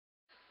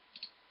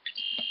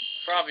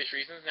for obvious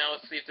reasons. Now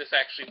let's see if this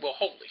actually will.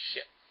 Holy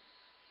shit.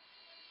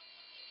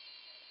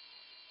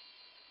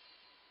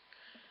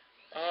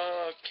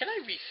 Can I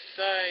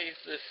resize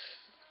this?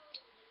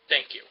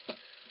 Thank you.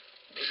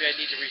 Maybe I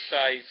need to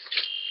resize.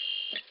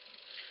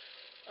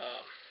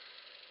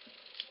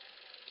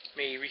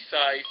 May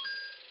resize.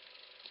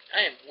 I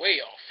am way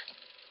off.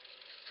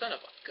 Son of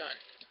a gun.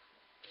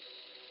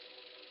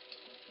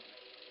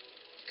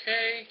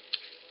 Okay.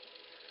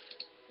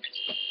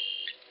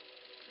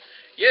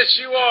 Yes,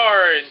 you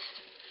are. And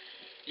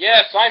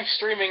yes, I'm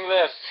streaming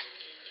this.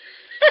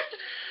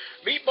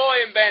 Meat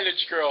Boy and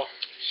Bandage Girl.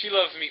 She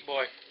loves Meat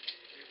Boy.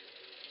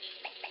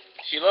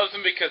 She loves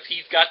him because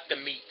he's got the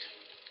meat.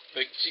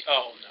 But she,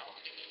 oh no.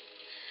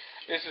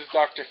 This is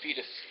Dr.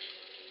 Fetus.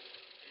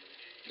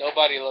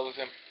 Nobody loves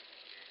him.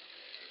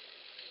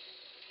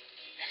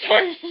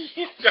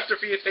 Dr.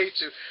 Fetus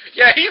hates you.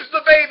 Yeah, he's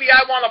the baby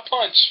I want to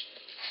punch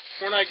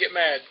when I get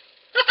mad.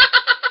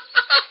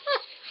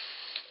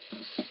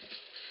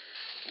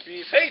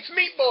 He hates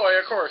Meat Boy,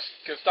 of course,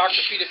 because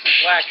Dr. Fetus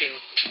is lacking.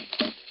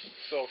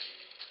 So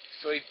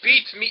he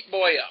beats Meat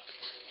Boy up.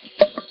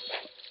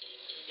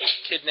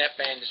 Kidnap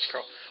Bandage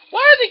Girl. Why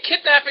are they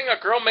kidnapping a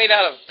girl made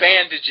out of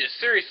bandages?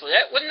 Seriously,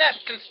 wouldn't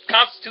that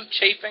constitute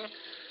chafing?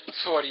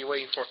 So what are you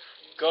waiting for?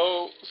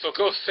 Go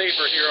save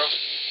her, hero.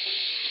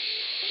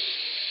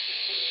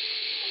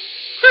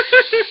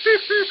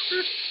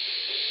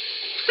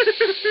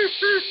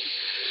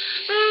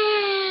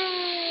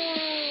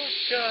 Oh,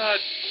 God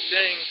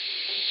dang.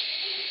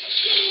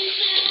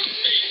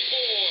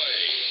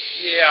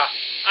 Yeah,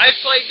 I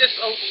played this.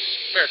 Oh,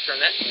 better turn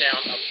that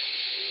down a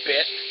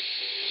bit.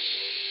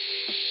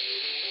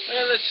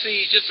 And let's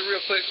see, just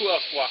real quick, who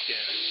else walked in?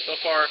 So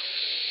far,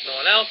 no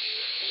one else.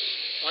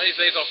 One of these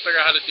days I'll figure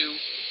out how to do,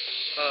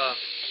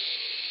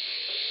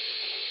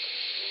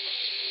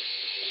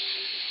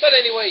 But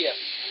anyway, yes.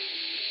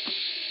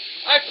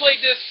 I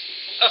played this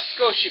a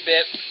Scotia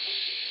bit.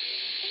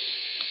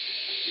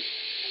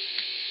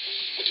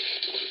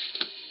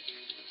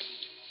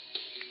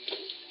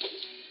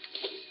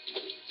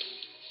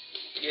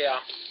 Yeah.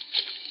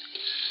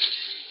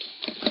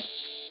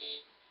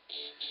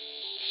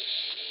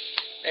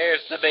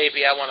 There's the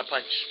baby I want to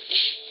punch.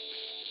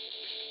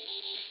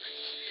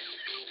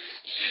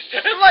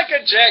 And like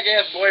a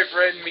jackass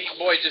boyfriend, Meat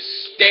Boy just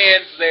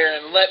stands there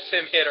and lets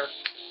him hit her.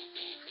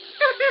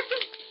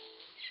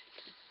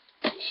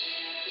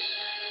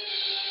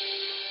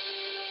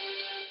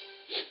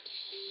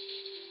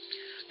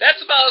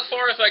 That's about as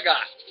far as I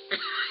got.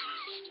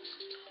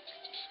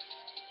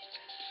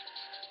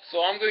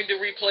 So I'm going to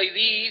replay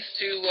these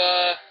to,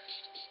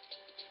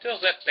 what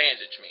does that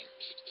bandage mean?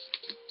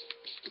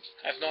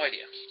 I have no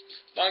idea.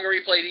 But I'm going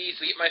to replay these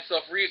to get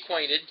myself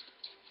reacquainted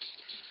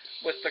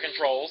with the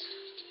controls.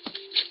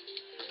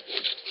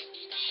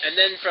 And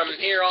then from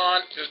here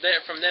on,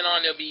 from then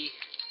on, it'll be,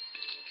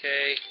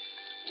 okay,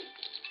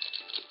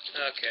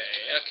 yeah,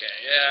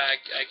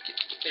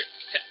 here,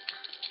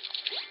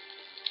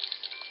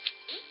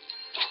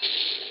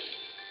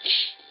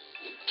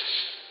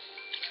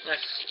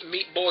 That's,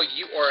 Meat Boy,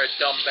 you are a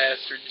dumb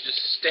bastard. You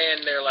just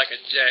stand there like a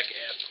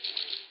jackass.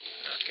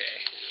 Okay.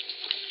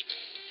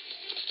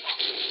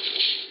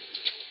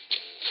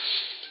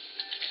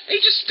 He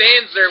just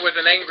stands there with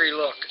an angry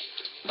look.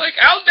 Like,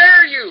 how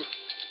dare you?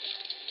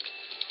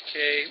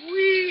 Okay,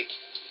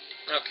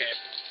 okay.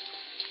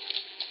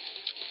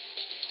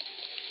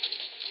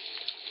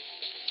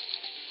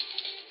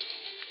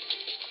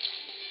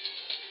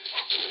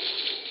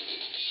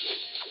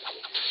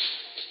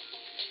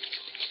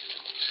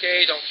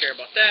 Okay, don't care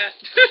about that.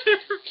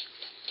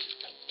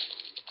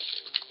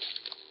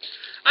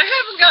 I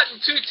haven't gotten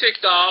too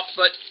ticked off,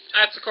 but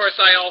that's, of course,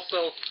 I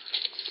also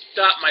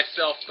stop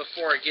myself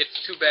before it gets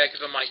too bad,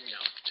 because I might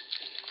know.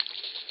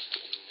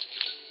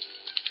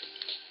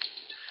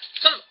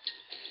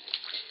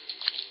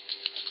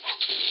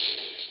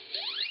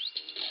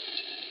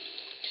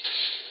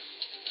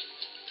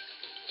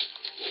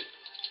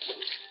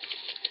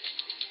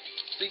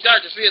 See,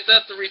 Dr. Spears,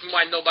 that's the reason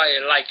why nobody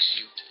likes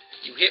you.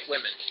 You hit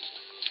women.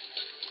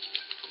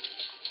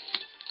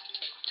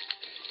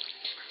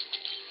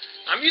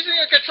 I'm using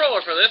a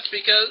controller for this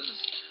because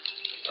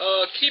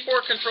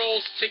keyboard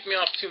controls tick me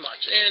off too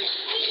much. And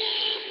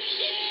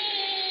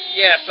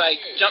yes, I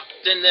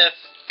jumped in this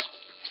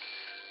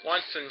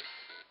once and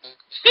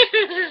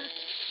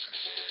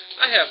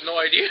I have no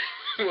idea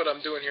what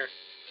I'm doing here.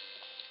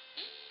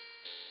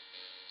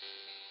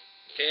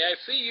 Okay, I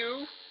see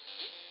you.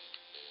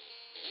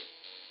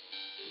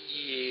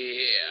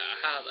 Yeah,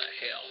 how the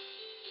hell?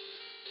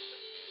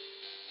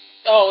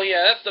 Oh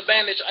yeah, that's the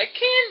bandage I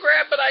can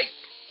grab, but I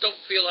don't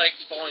feel like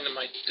falling to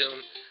my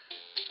doom.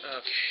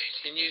 Okay,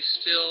 can you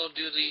still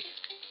do the...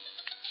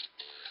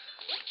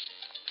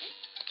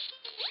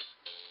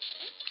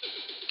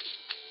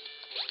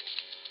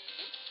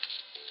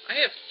 I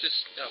have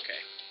just...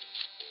 okay.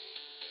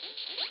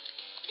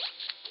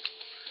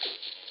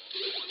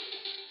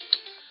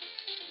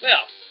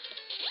 Well.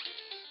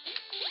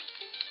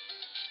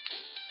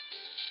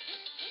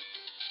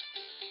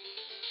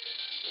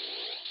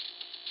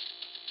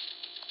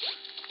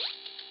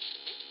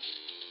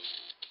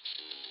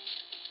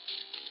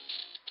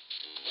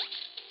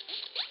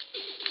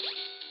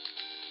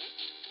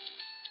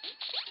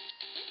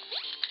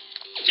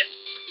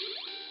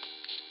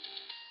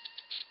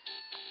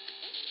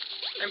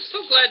 I'm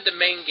so glad the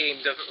main game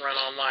doesn't run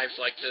on lives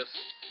like this.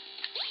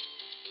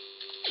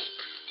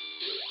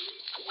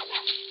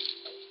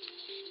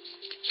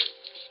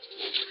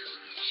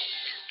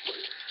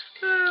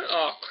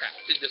 Oh, crap.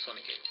 Did this one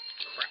again.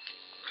 Crap.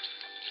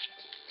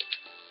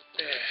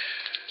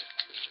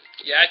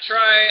 Yeah,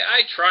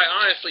 I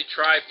honestly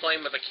tried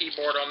playing with a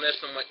keyboard on this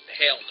and went,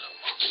 hell no.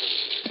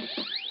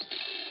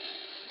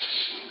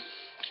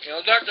 You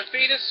know, Dr.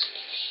 Fetus,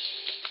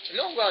 I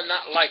know I'm going to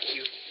not like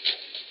you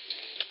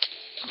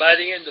by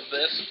the end of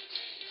this.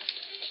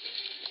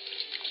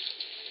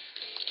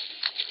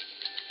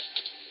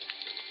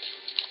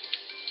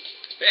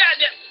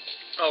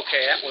 Yeah.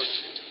 Okay, that was...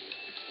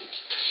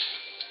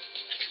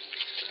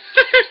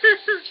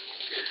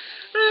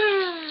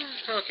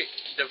 Okay,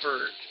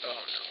 diverge. Oh,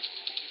 no.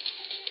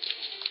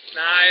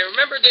 Now, I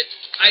remember that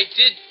I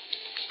think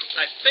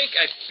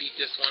I beat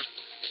this one.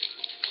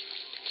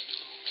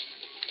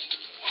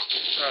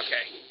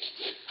 Okay.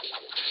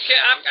 Okay,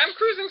 I'm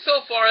cruising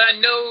so far. I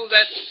know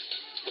that's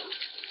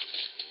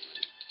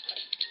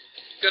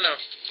gonna...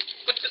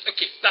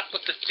 Okay, stop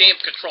with this damn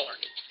controller.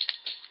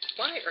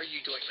 Why are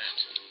you doing that?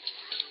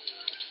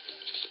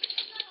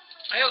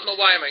 I don't know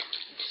why I'm...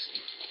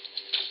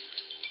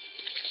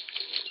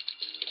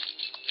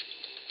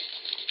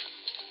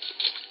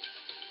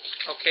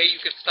 Okay, you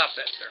can stop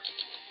that, sir.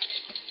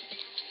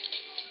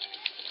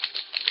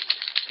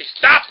 Okay,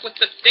 stop with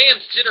the damn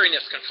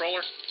jitteriness,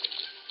 controller.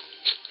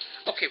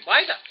 Okay,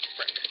 why the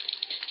frick?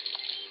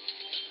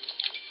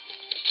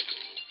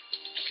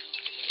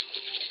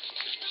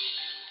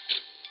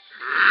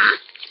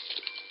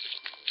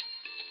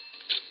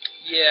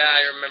 Yeah,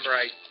 I remember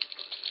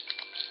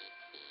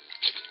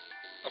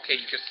Okay,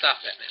 you can stop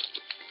that now.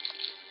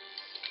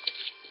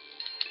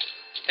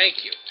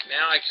 Thank you.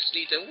 Now I just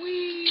need to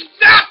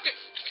stop it!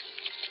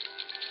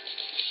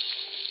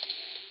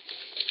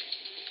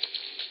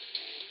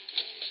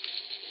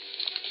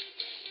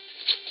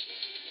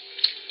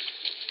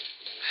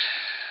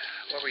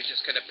 Were we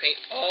just gonna paint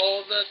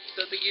all the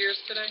gears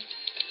today?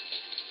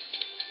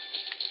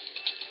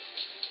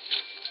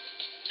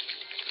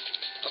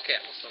 Okay,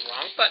 that was the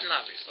wrong button,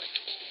 obviously.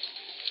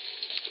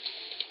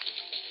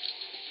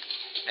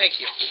 Thank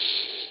you.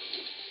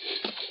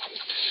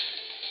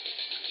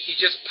 He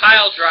just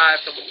pile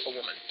drives a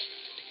woman.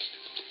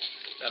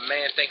 The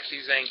man thinks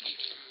he's Angie.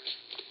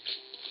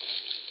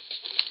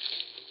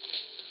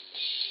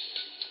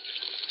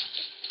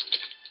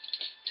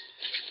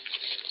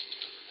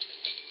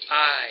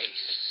 I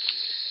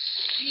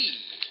see.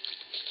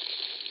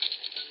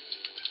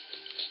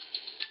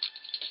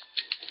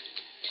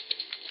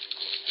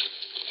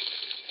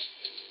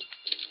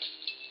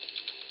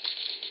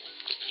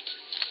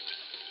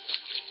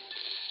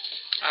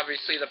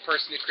 Obviously, the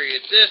person who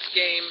created this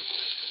game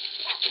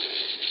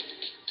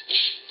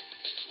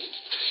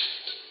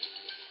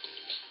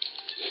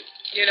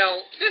you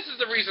know, this is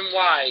the reason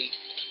why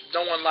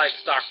no one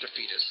likes Dr.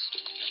 Fetus.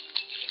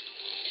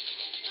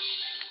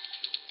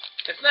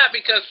 It's not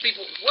because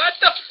people... What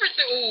the frick?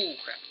 Ooh,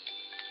 crap.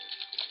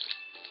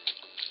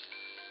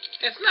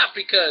 It's not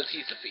because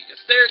he's a fetus.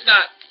 They're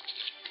not...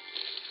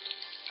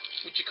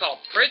 what you call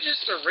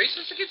prejudiced or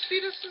racist against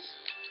fetuses?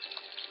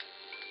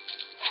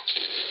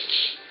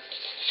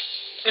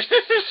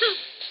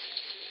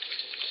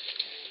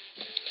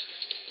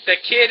 The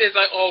kid is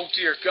like, oh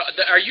dear God.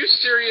 Are you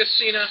serious,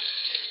 Sheena?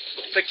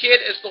 The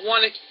kid is the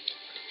one...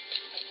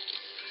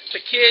 The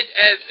kid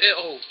as...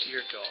 oh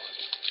dear God.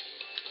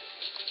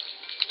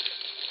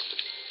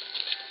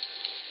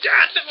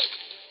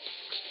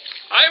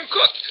 I am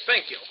cooked.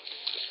 Thank you.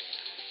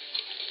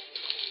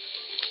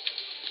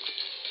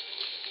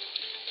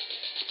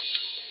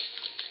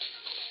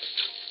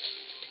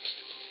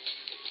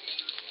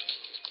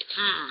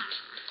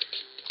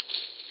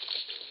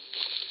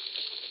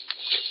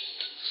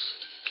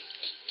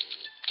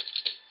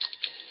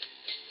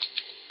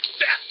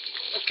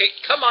 Okay,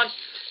 come on.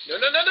 No.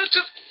 Okay.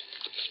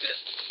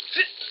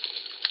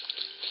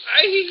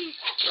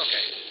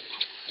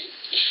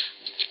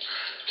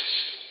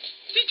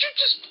 Did you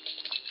just...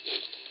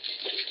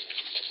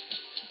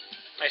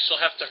 I shall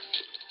have to...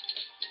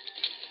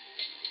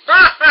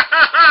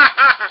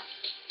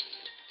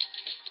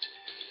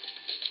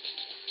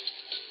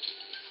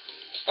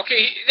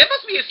 Okay, that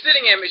must be a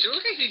sitting animation.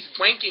 Look like he's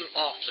wanking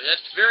off.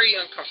 That's very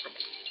uncomfortable.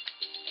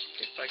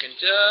 Okay, if I can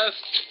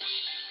just...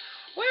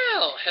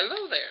 Well,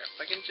 hello there.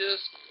 If I can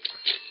just...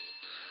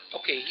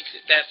 Okay,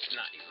 that's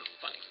not even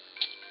funny.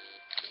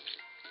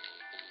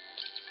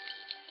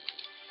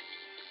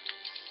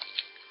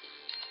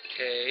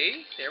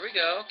 Okay, there we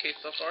go. Okay,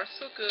 so far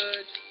so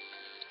good.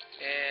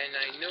 And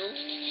I know...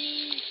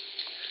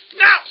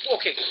 No!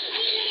 Okay.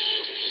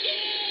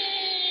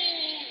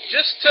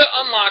 Just to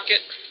unlock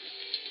it.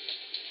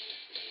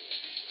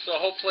 So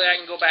hopefully I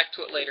can go back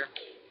to it later.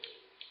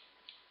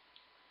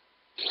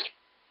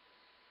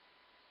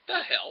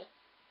 The hell?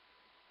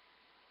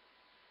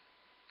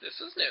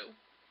 This is new.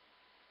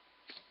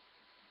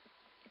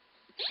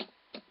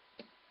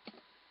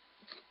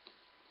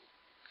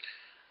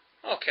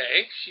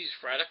 Okay, she's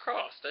right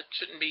across. That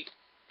shouldn't be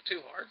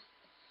too hard.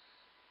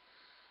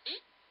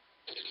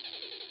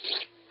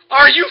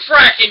 Are you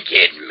fracking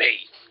kidding me?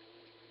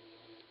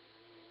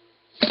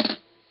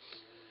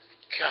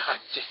 God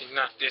dang,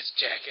 not this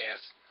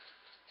jackass.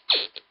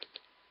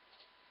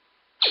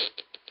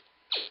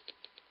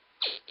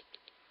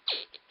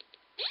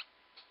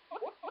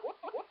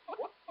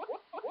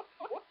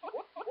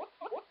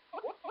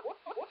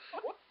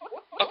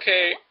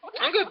 Okay,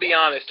 I'm gonna be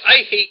honest.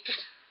 I hate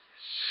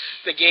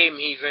the game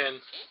he's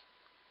in.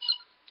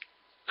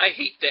 I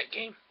hate that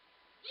game.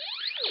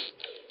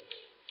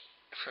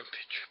 From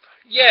Bit Trip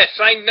Runner. Yes,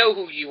 I know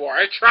who you are.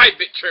 I tried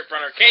Bit Trip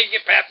Runner. Can't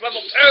get past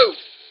level 2.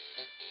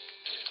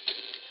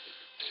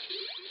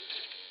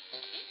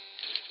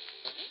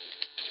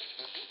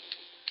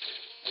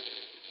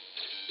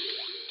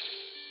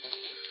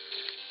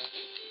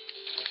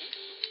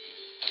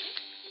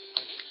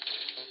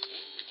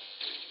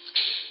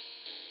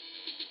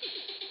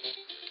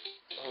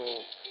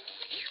 Oh,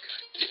 you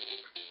got it.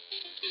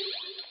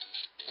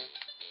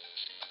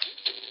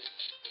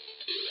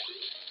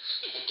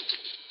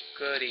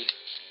 Goody.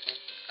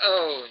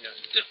 Oh, no.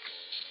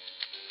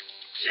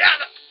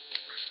 Shut up!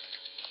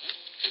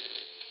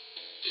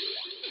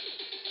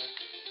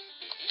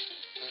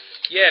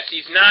 Yes,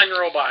 he's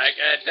non-robotic.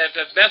 That's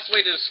the best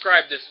way to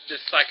describe this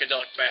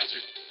psychedelic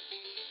bastard.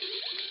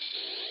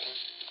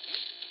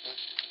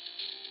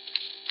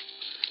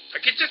 I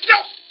can just go!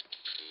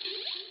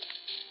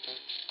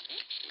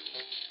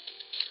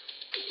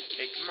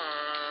 Okay, come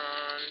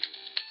on.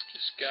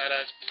 Just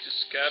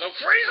gotta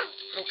freeze him!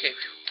 Okay.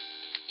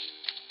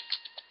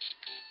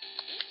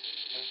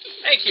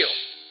 Thank you.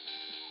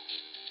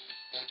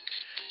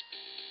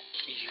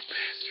 You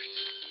bastards.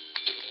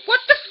 What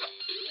the fu-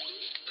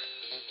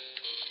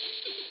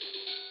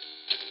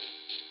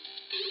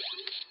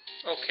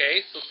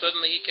 Okay, so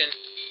suddenly he can...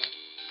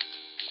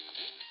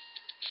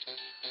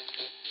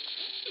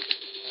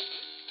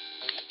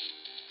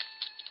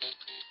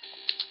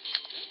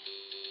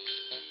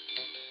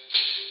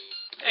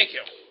 Thank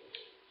you.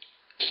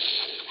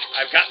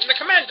 I've gotten the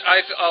command.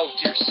 Oh,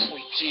 dear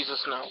sweet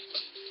Jesus, no.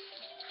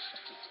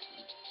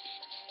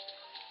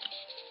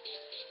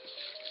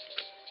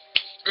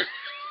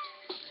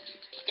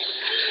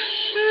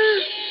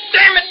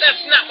 Damn it,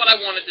 that's not what I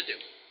wanted to do.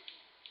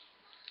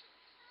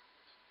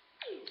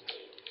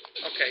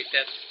 Okay,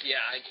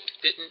 yeah, I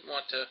didn't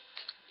want to...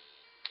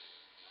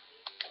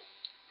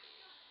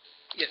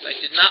 Yes, I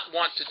did not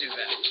want to do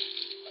that.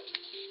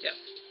 Yes.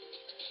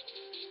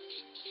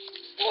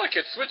 Oh, I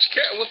could switch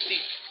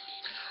whoopsie.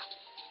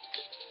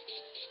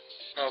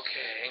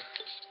 Okay.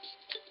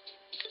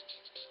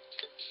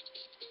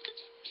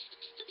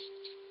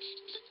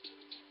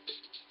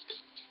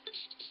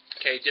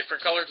 Okay,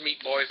 different colored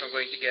meat boys, I'm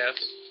going to guess.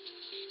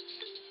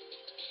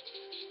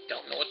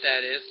 Don't know what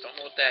that is. Don't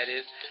know what that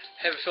is.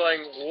 Have a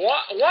feeling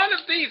one of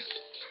these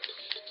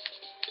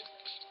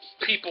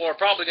people are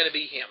probably going to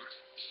be him.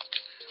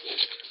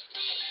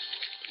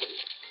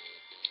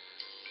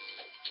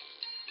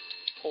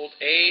 Hold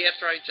A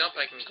after I jump,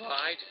 I can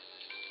glide.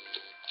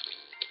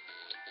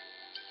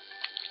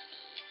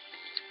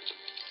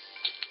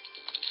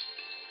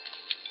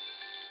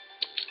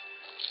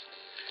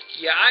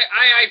 Yeah,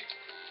 I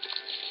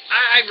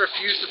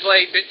refuse to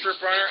play Bit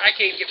Trip Runner. I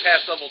can't get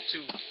past level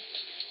 2.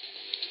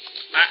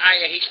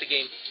 I hate the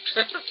game.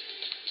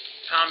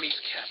 Tommy's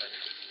Cabin.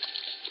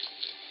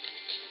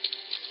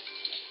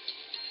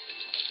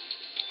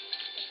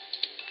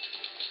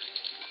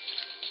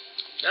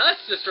 Now that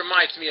just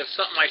reminds me of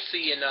something I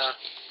see in, oh,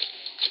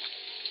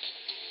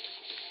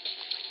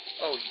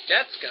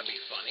 that's gonna be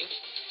funny.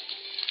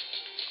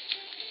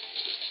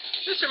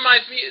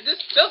 This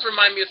does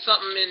remind me of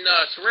something in,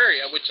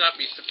 Terraria, I would not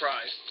be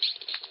surprised.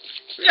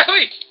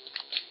 Yowie!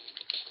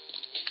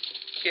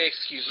 Okay,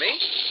 excuse me.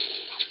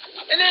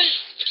 And then,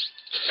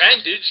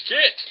 bandage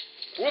kit.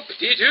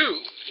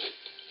 Whoop-de-doo.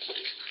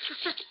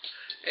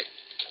 Hey.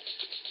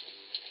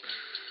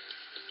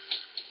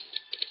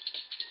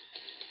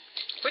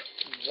 Quit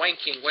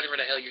wanking, whatever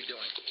the hell you're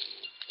doing.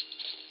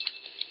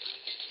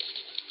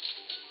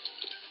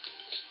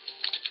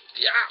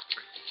 Yeah.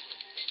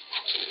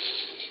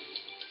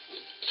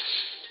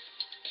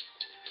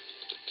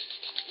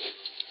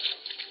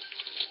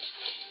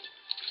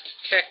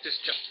 Cactus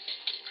jump.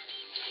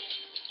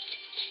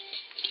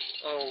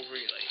 Oh,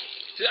 really?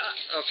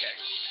 Okay.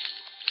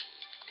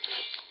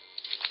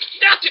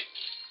 Gotcha!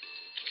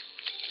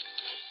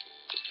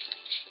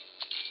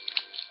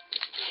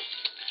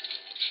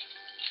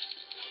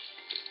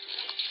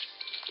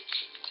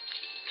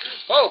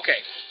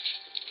 Okay.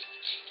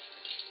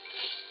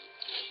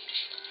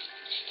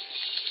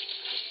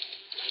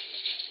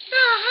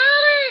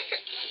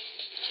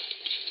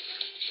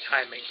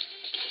 Timing.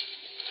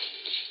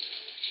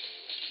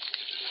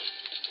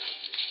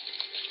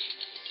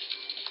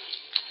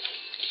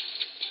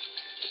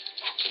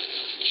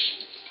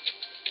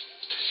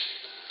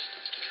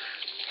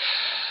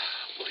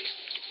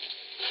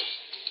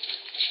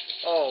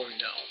 Oh,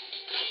 no.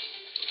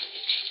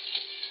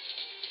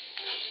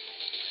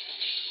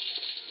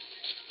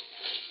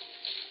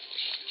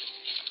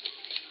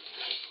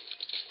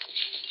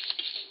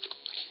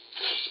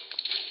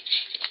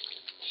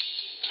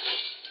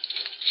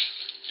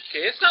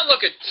 Okay, it's not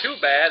looking too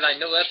bad. I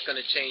know that's going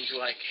to change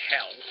like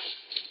hell.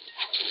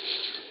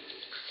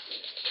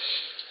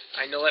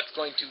 I know that's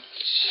going to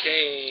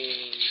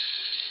change.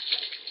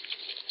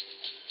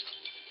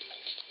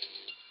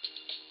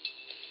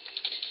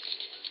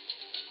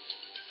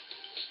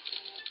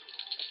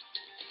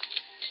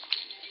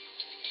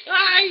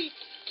 Hi!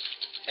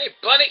 Hey,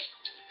 buddy!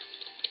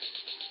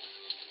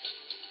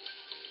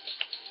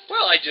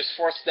 Well, I just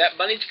forced that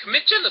bunny to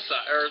commit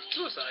genocide, or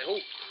suicide. Oh,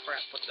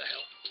 crap, what the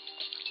hell?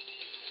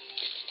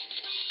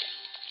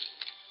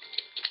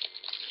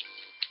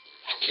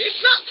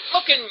 It's not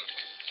looking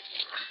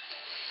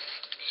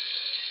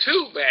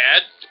too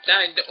bad.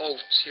 Oh,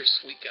 dear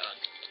sweet God.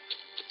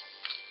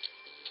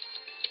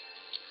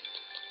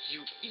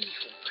 You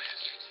evil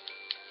bastard.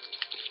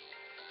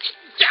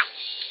 Yeah!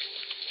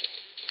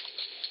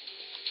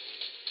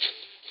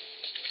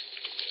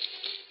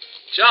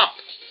 Jump!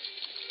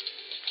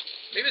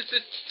 Maybe it's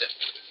just...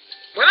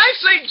 When I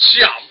say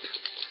jump,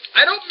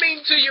 I don't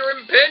mean to your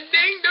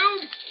impending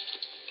doom.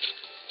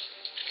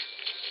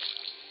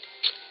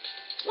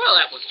 Well,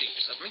 that was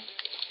genius of me.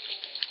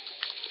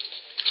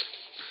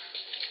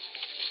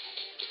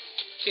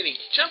 Can he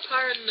jump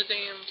higher than the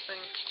damn thing?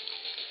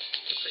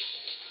 Let's see.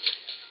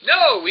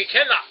 No, we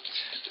cannot.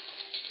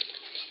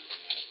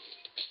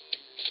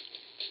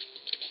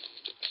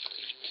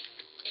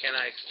 Can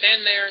I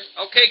stand there?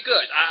 Okay,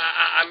 good.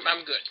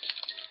 I'm good.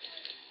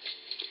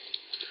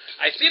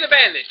 I see the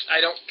bandage.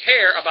 I don't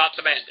care about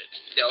the bandage.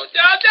 No,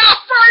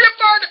 fire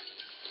burn!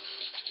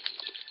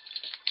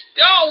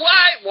 No,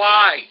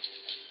 why?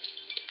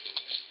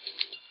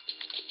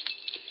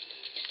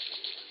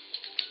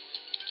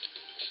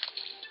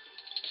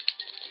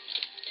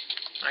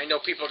 I know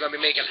people are going to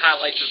be making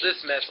highlights of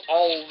this mess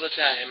all the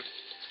time.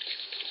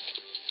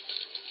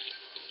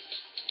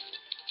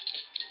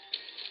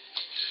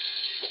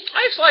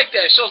 I just like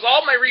that. It shows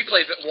all my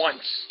replays at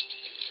once.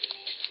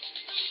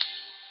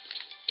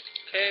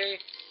 Okay.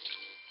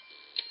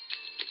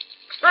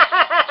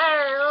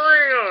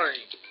 Really?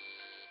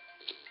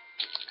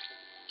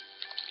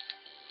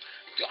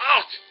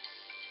 Out!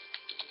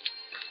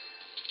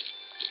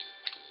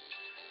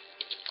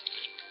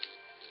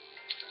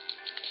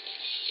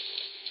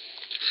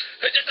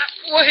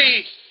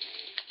 Wait!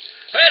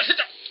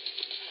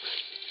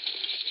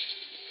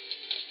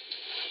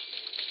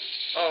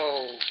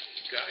 Oh,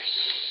 gosh.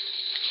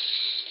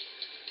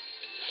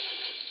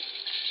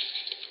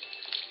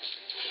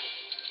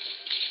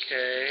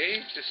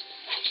 Okay, just...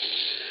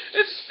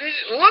 It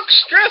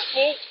looks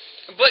stressful,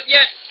 but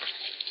yet...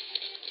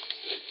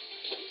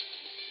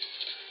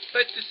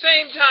 But at the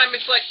same time,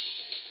 it's like...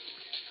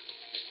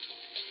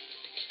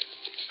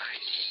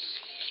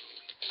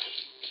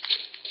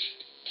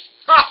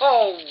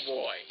 Oh,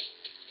 boy.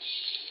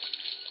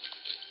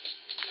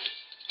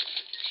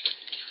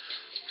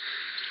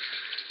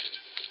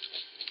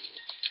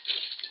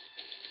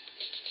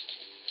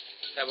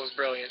 That was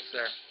brilliant,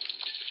 sir.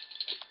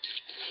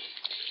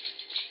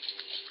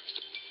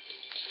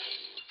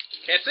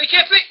 Can't see,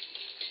 can't see!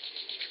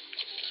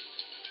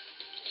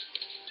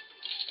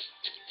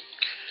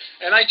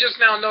 And I just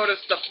now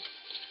noticed the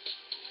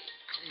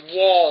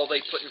wall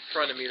they put in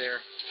front of me there.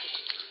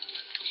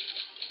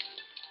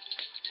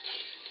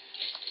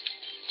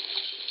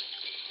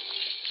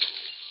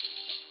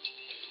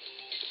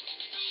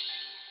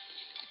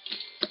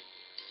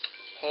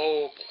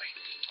 Oh, boy.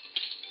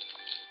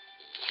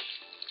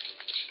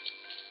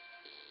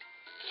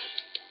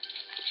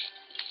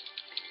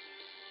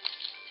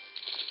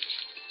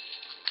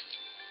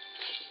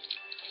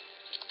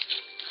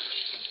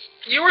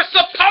 You were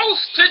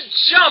supposed to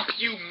jump,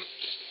 you...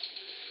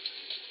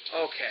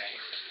 Okay.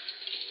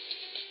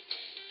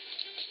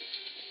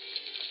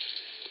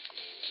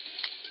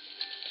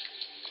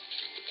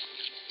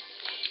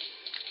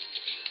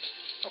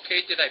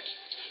 Okay, did I...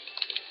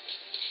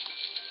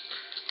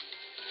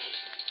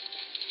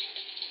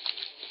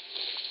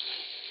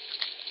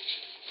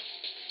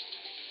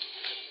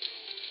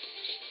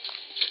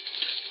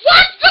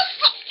 What the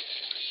fuck?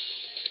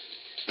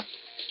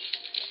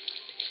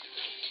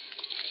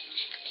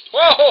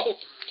 Whoa!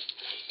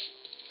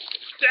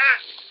 That...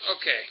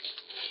 Okay.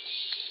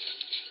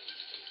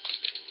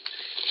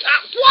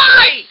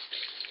 Why?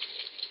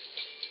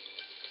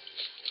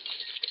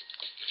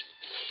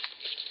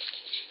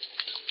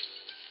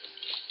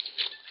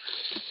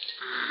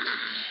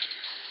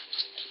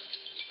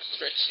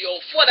 Stretch the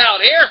old foot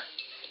out here.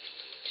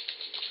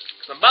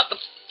 I'm about to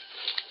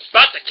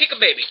kick a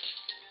baby.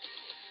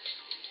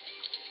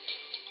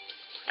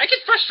 I get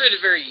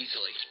frustrated very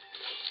easily.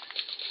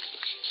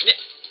 Yeah.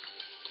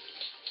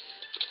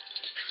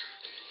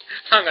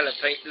 I'm gonna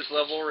paint this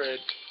level red.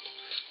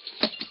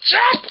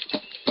 Jump!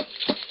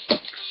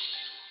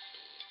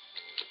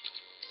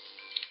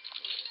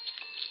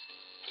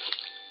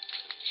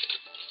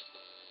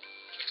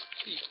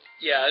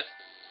 Yeah.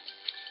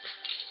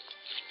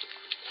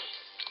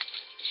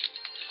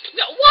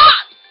 No, what?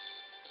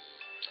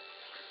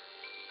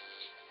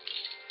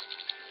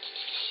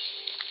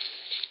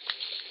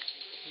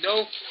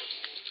 No.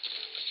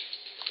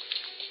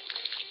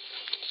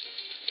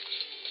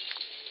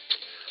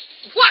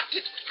 What?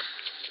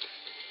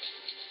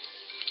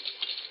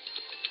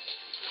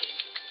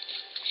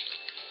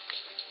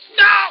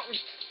 No!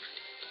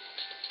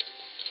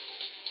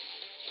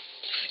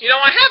 You know,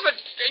 I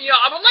haven't,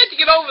 I would like to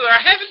get over there.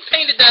 I haven't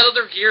painted that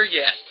other gear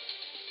yet.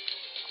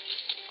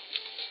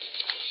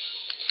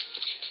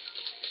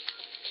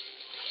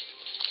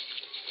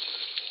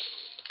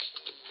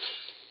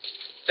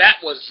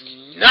 That was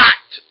not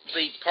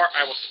the part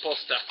I was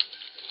supposed to.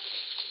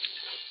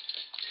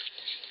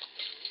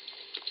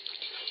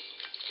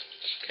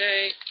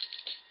 Okay.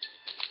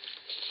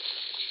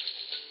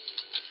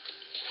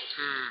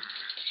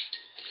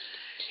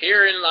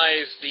 Herein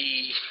lies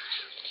the...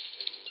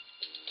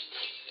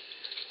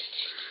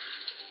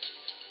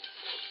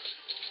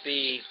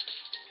 Okay,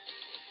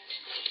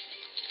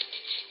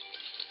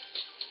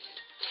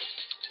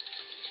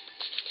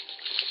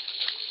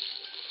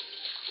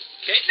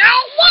 now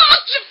what?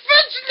 You're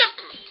fixing the...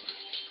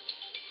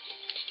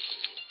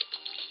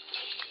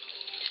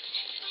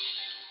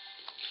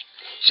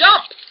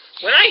 Jump!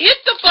 When I hit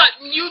the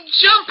button, you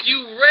jump,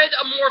 you red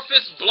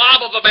amorphous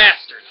blob of a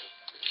bastard.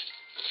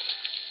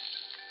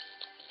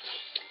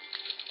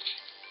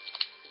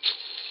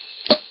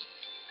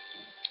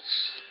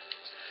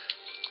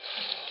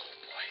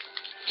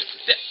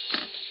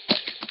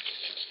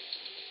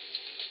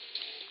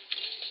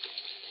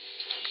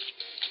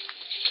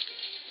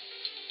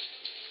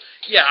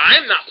 Yeah,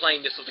 I'm not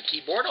playing this with a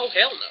keyboard. Oh,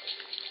 hell no.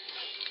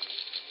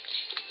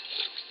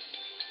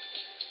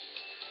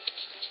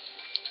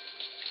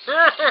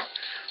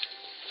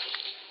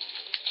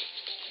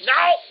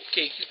 No!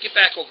 Okay, you get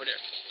back over there.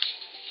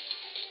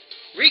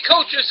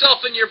 Recoat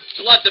yourself in your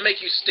blood to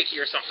make you sticky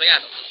or something. I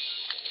don't know.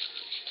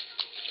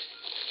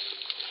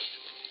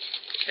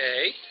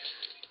 Okay.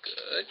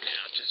 Good.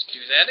 Now just do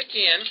that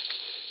again.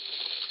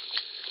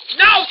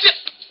 No!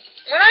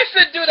 When I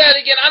said do that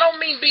again, I don't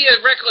mean be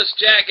a reckless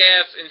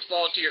jackass and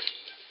fall to your...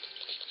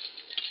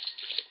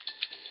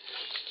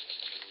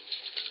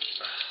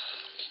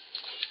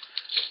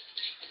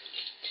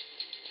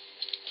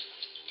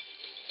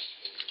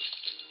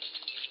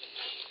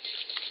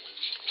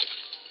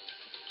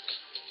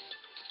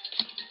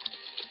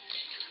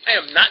 I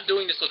am not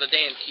doing this with a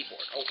damn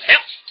keyboard. Oh,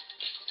 hell!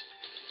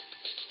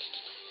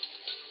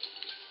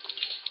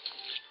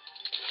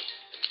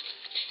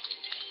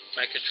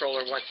 My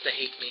controller wants to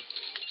hate me.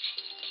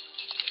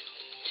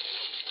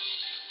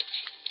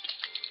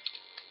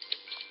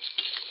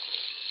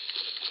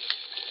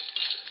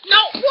 No!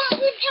 Why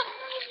wouldn't you?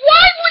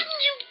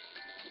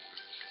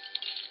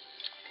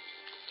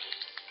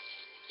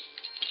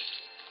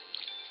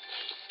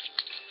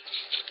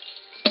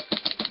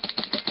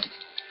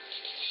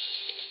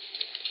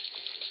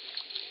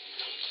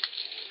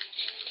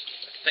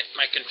 I think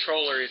my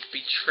controller is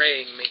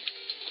betraying me.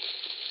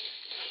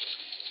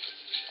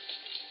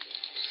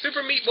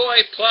 Super Meat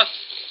Boy plus...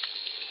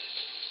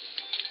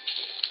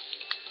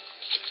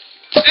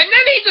 And then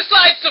he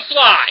decides to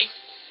fly!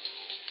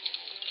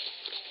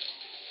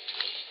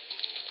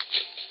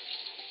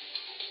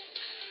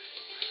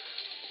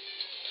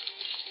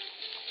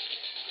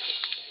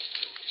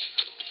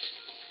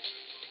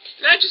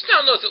 And I just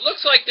now noticed, it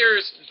looks like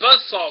there's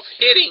buzzsaws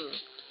hitting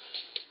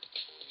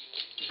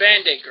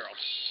Band-Aid Girl.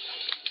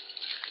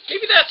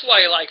 Maybe that's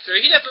why he likes her.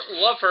 He doesn't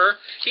love her.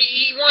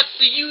 He wants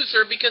to use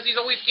her because he's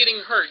always getting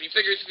hurt. He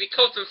figures if he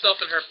coats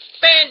himself in her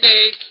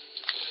Band-Aid...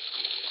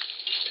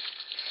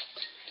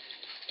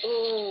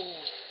 Oh...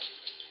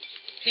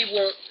 He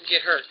won't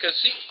get hurt. Because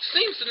she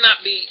seems to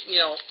not be,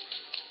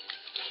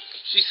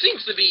 She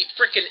seems to be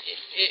frickin'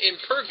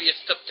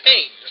 impervious to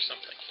pain or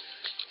something.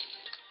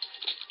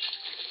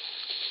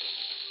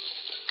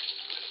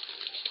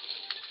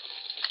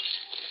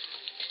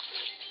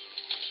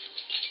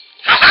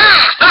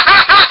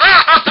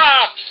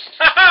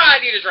 I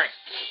need a drink.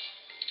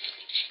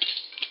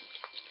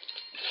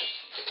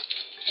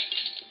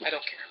 I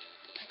don't care.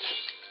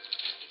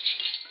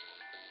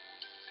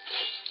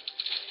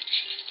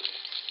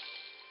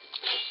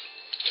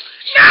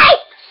 No!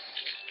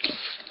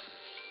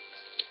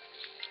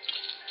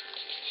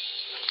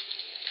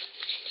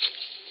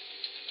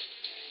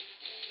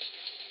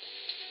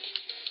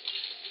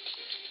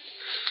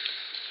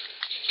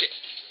 Okay.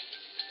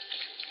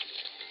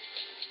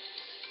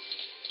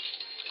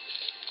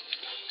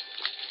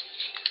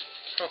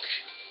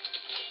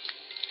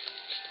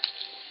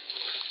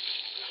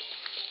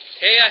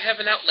 Okay, I have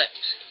an outlet.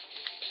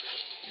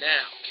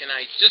 Now, can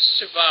I just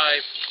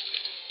survive?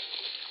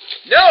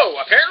 No,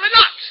 apparently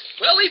not.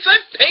 Well, at least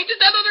I've painted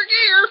that other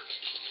gear.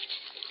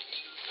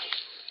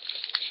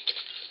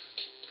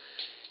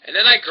 And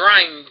then I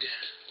grind.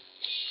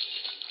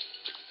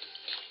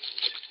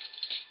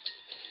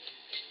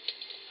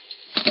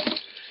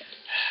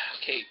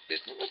 Okay,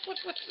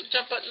 what's the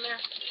jump button there?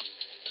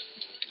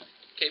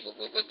 Okay, what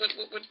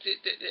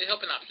the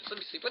helping options? Let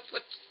me see. What's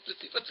the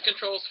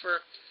controls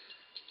for?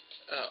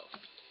 Oh.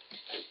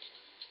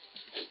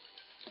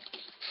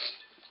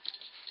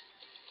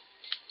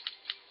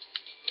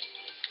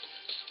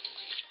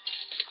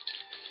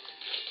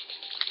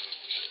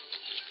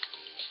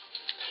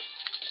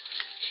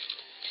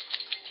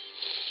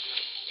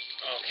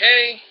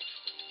 Okay.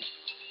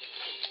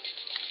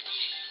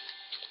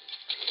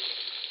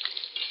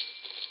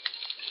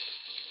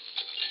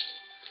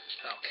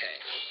 Okay.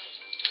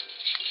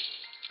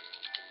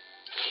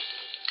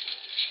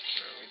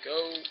 There we go.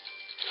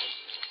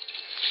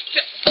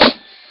 Yeah.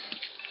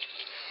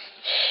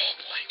 Oh,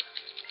 boy.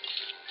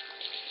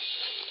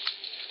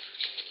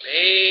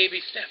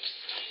 Baby steps.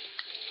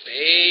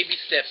 Baby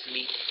steps,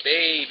 meat.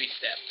 Baby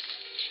steps.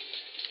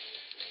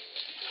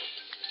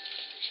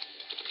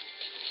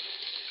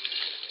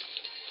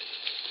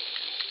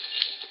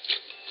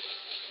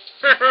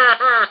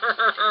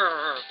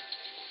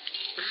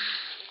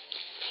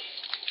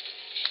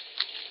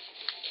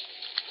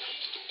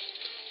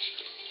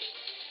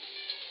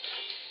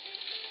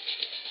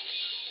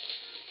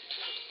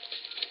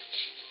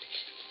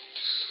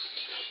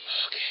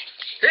 Okay.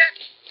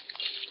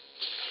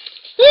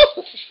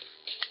 Woo!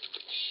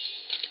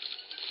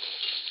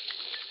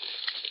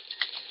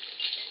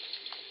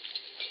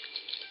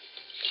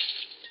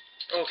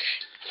 Okay.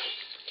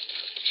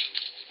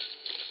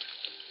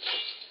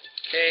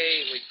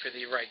 Okay, wait for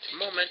the right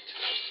moment.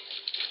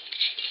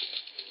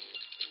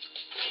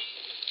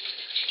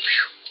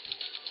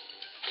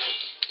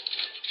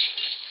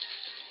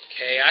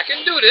 Okay, I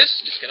can do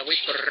this. Just gonna wait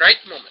for the right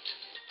moment.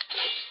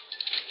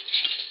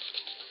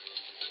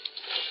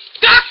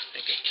 Ah!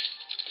 Thank you.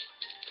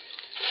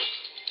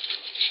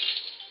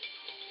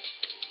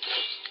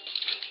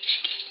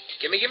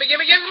 Gimme, gimme,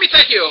 gimme, gimme,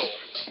 thank you!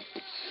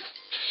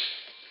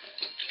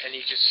 And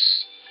you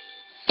just...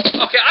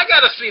 Okay, I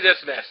gotta see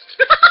this nest.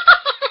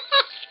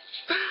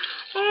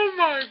 Oh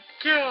my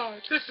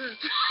god, this is...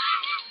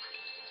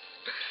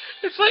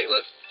 It's like...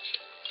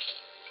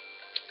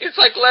 It's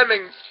like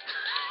lemmings.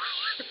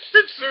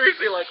 It's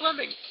seriously like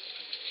lemmings.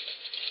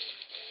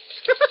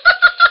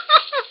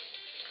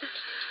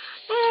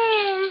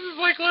 Oh, this is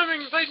like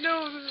lemmings. I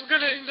know this is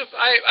gonna end up...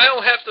 I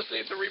don't have to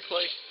save the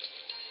replay.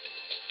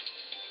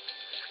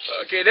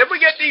 Okay, then we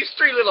get these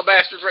three little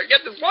bastards right.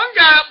 Get this one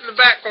guy up in the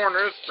back corner.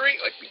 There's three,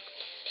 like...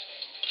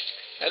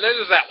 And then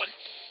there's that one.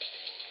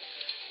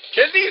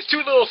 Can these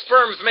two little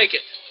sperms make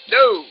it?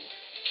 No.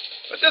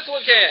 But this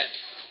one can.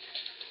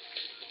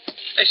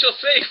 I shall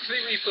save the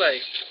replay.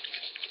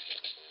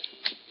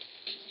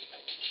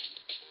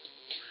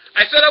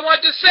 I said I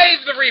wanted to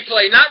save the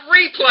replay, not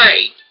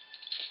replay.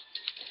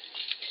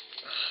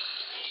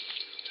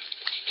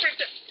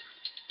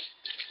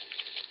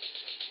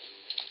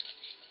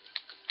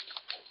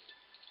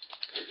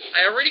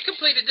 I already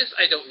completed this.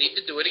 I don't need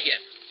to do it again.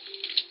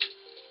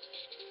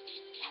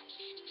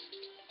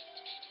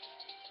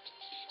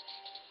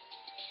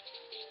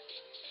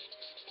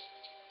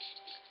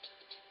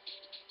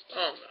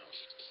 Oh,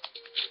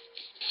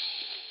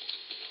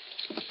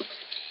 no.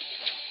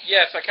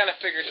 Yes, I kind of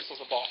figured this was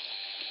a boss.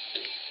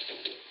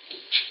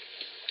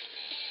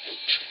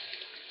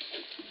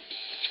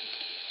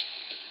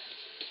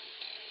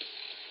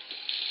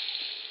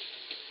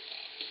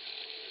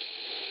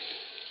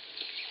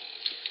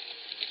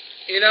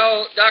 You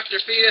know, Dr.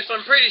 Fetus,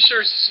 I'm pretty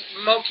sure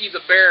Smokey the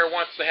Bear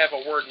wants to have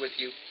a word with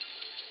you.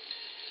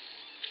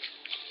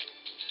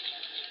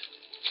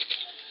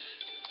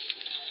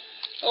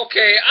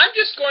 Okay, I'm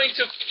just going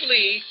to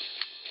flee.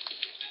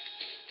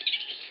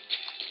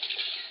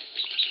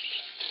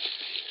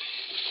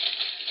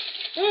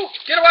 Woo!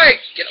 Get away!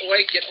 Get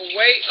away! Get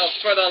away! Oh,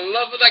 for the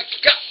love of the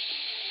God!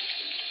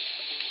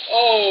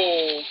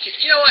 Oh,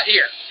 you know what?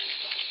 Here.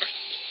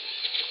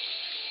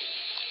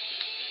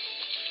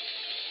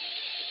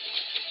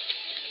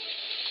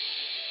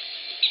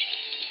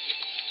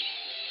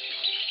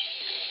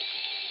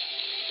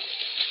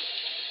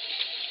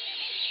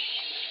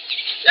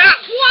 Ah,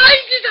 why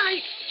did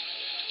I?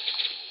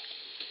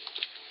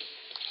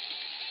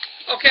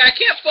 Okay, I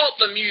can't fault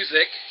the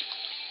music.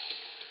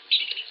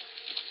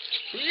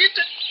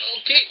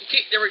 Okay,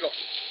 okay, there we go.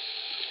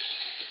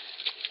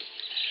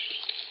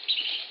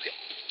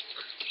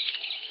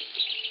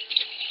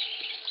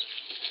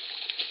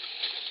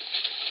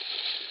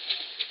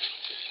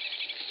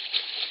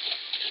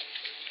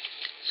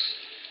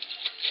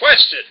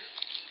 Question.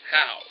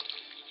 How?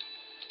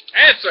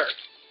 Answer.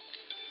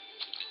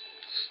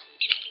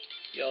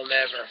 You'll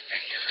never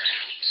figure it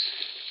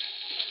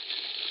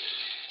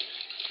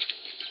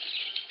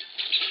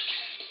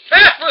out.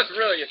 That was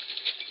brilliant.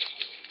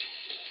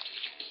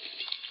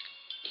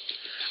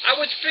 I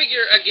would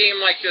figure a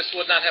game like this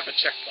would not have a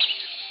checkpoint.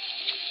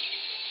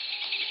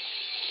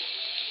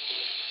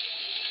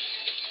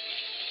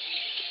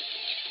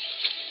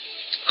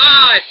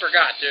 Ah, I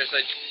forgot. There's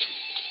a...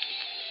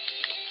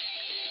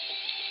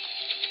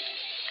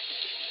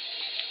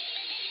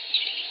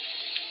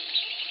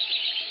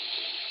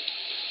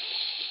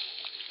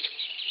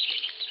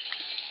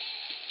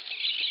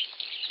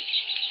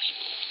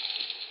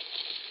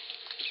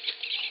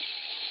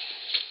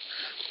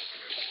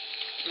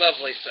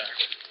 Lovely, sir.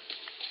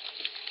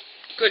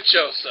 Good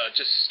show, sir.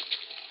 Just...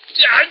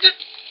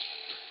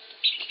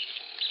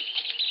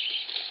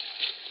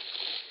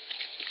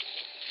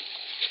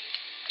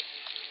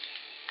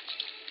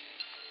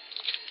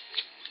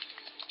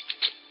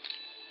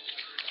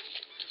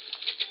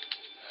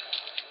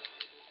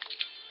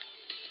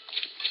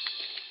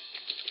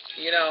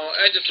 You know,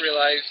 I just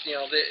realized, you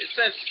know, that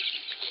since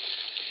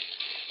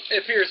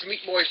it appears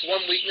Meat Boy's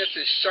one weakness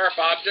is sharp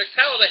objects,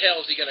 how the hell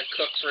is he going to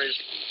cook for his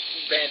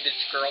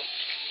bandaged girl?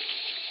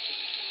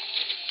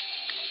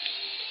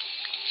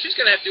 She's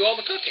going to have to do all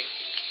the cooking.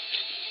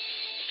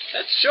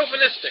 That's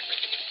chauvinistic.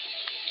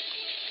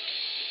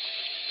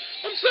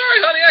 I'm sorry,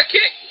 honey, I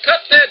can't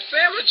cut that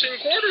sandwich in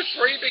quarters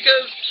for you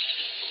because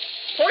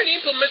pointy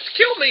implements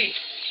kill me.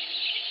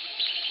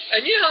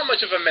 And you know how much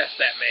of a mess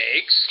that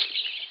makes.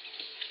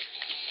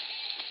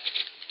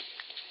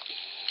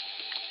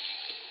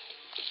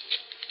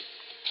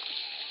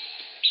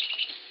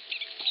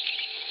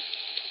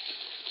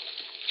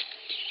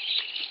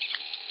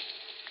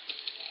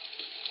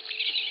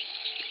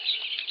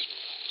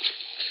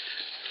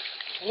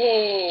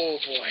 Oh,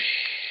 boy.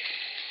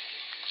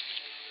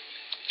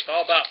 It's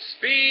all about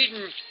speed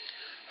and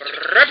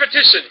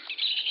repetition.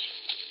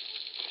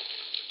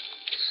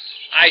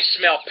 I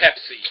smell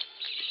Pepsi.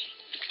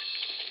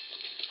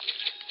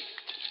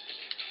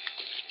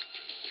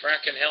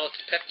 Frackin' hell, it's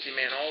Pepsi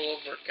Man all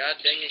over it. God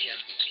dang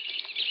again.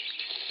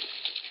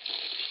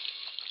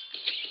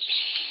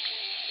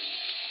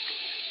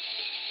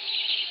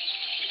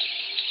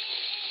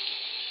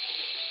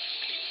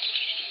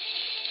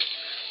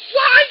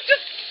 Why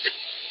just...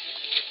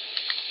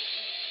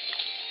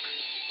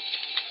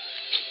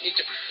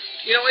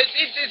 You know,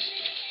 it's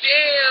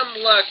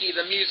damn lucky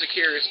the music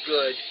here is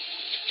good.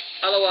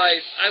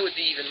 Otherwise, I would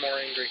be even more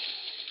angry.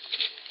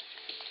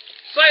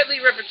 Slightly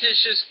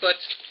repetitious, but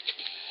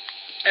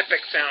epic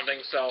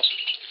sounding, so...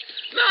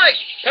 Like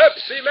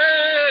Pepsi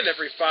Man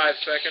every 5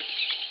 seconds.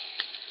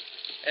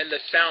 And the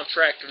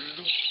soundtrack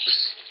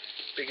loops.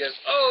 Because,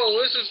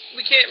 oh,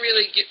 we can't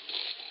really get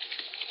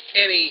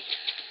any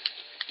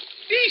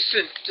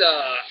decent,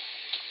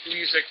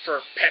 music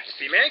for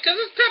Pepsi Man, because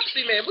it's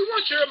Pepsi Man. We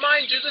want to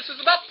remind you this is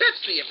about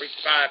Pepsi every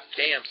 5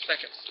 damn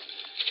seconds.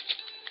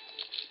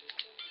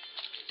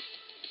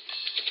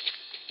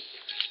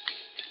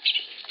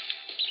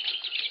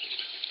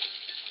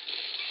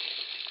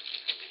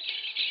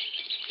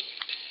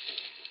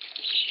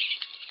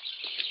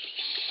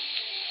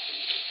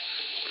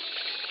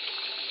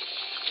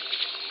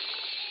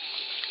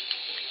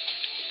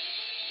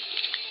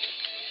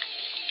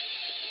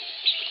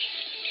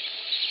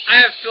 I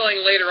have a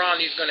feeling later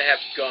on he's going to have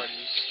guns.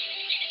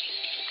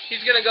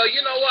 He's going to go,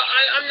 you know what,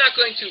 I'm not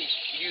going to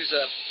use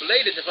a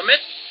bladed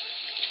implement.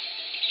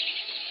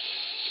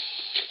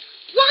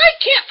 Why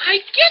can't I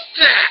get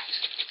that?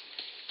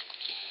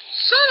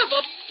 Son of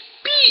a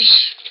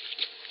beesh!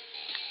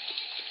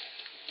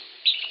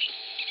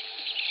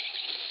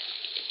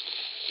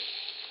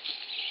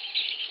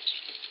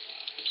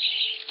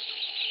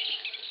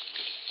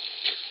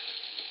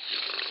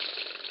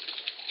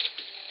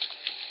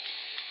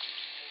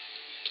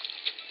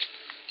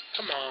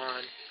 Come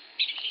on.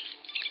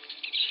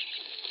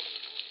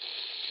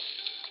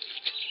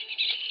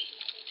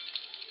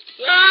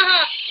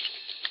 Ah!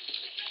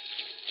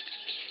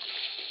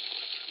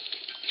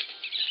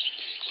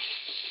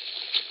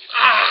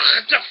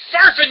 Ah, the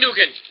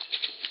Farfanugan!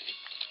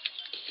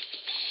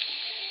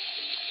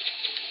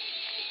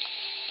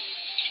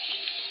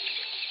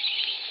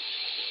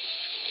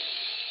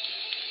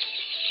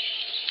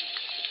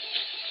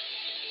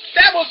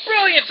 That was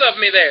brilliance of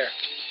me there!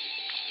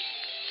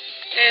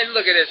 And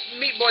look at this.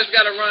 Meat Boy's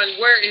got to run.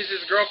 Where is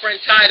his girlfriend?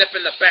 Tied up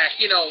in the back.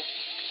 You know.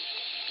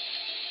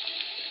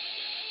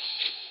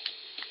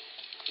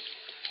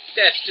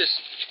 That's just,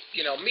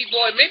 you know, Meat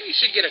Boy, maybe you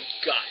should get a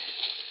gun.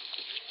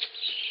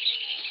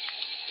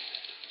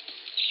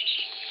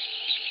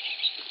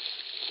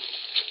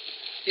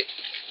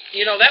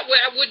 You know, that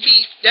would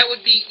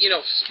be, you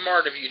know,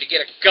 smart of you to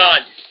get a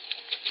gun.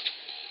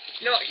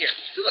 You know what? Here.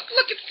 Look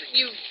at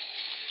you.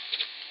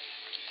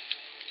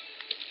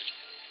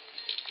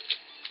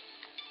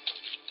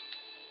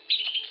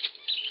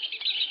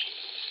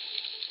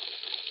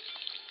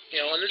 You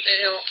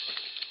know,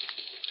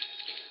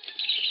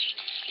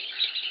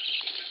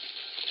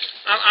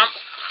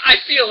 I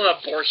feel an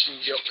abortion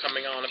joke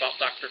coming on about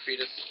Dr.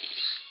 Fetus.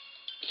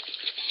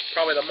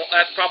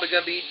 That's probably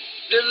going to be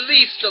the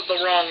least of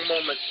the wrong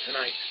moments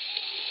tonight.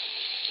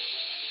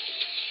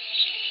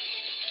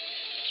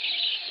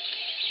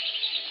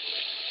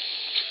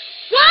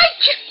 Why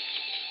can't...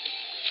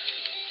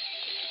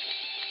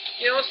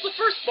 You know, it's the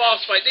first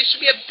boss fight. They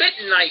should be a bit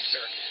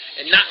nicer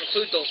and not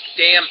include those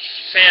damn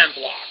sand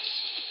blocks.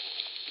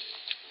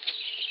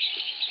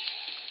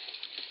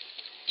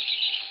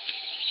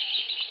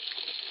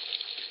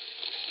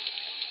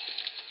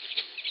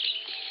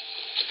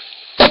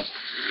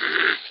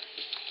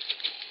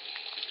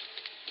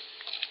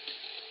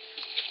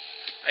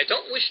 I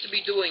don't wish to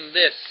be doing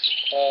this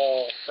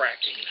all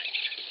fracking night.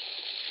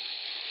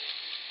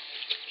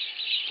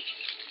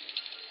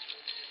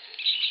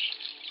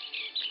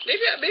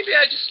 Maybe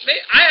I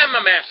am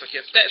a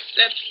masochist. That's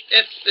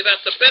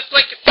about the best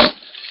way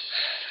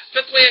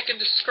I can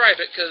describe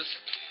it. Cause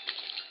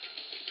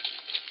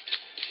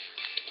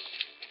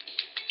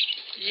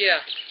yeah,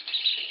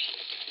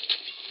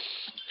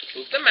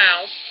 move the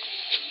mouse.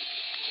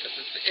 Cause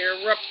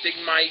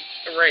interrupting my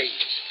rage.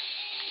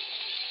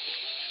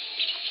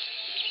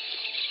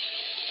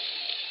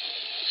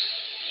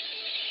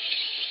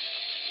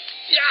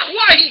 Yeah,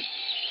 why?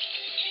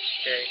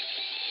 Okay.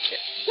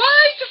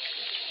 Why the...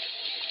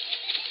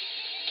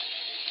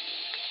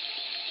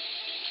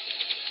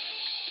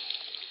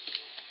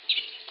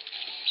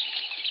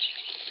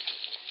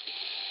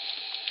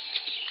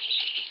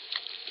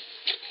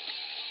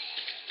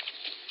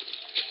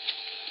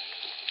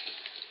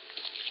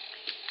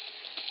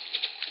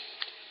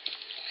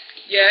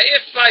 Yeah,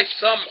 if by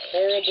some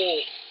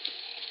horrible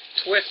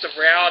twist of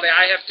reality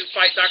I have to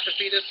fight Dr.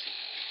 Fetus,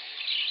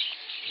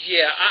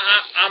 yeah,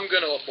 I'm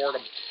gonna abort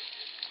him.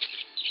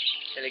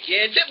 And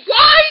again,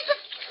 why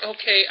the...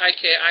 Okay, I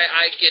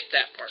get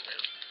that part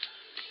now.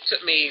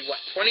 Took me, what,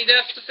 20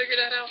 deaths to figure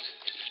that out?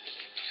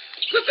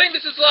 Good thing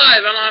this is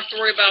live. I don't have to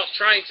worry about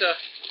trying to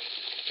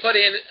put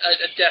in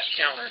a death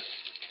counter.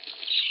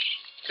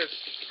 Because...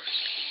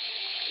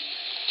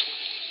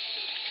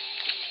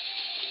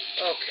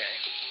 Okay.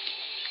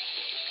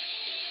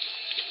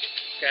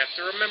 I have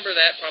to remember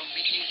that. Probably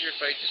be easier if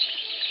I just...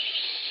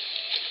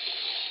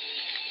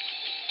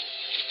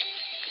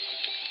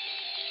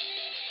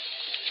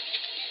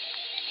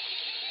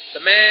 The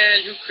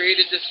man who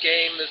created this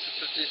game is a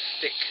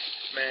sadistic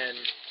man.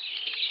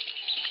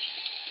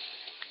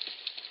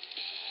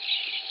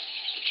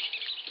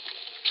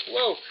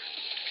 Whoa.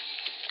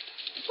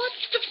 What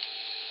the...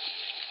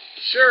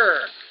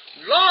 Sure.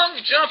 Long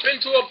jump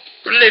into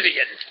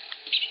oblivion.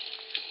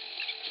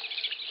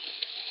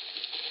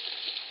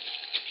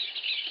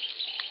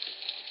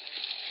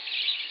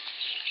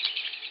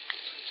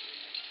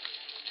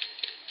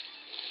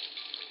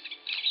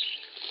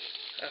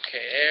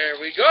 Okay, there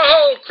we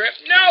go. Crap.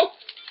 No!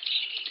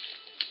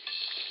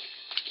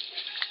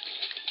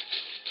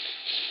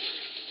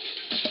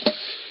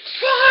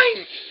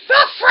 Fine!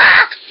 The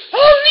frack!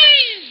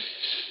 Holy!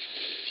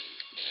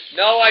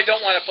 No, I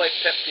don't want to play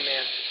Pepsi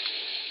Man.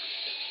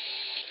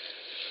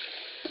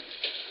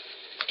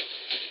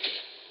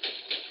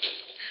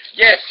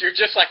 Yes, you're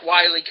just like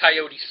Wile E.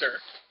 Coyote, sir.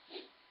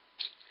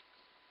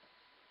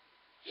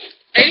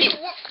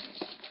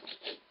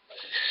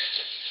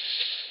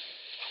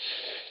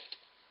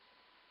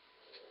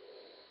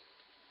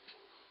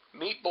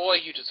 Meat Boy,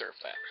 you deserve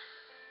that.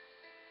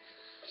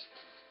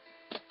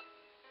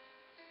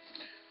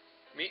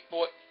 Meat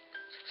Boy.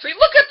 See,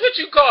 look at what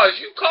you caused.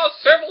 You caused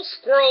several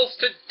squirrels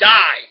to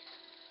die.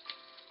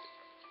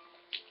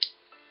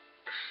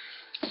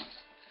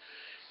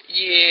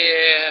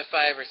 Yeah, if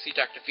I ever see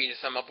Dr. Fetus,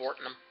 I'm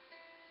aborting him.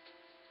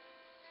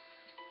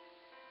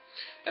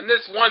 And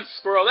this one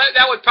squirrel,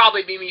 that would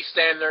probably be me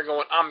standing there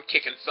going, I'm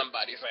kicking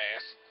somebody's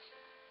ass.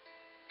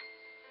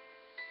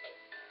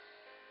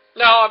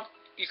 No,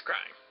 he's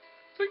crying.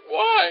 It's like,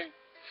 why?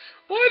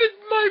 Why did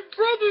my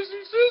brothers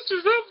and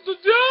sisters have to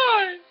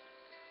die?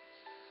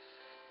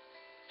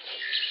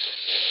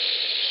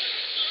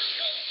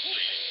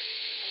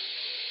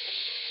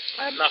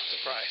 I'm not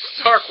surprised.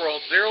 Dark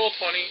World, 0-20.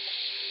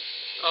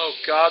 Oh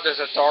god, there's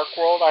a Dark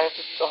World. I have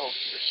to... Oh,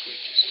 dear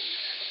sweet Jesus.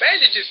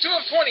 Bandages, 2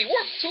 of 20.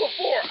 Warp, 2 of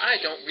 4. I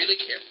don't really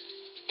care.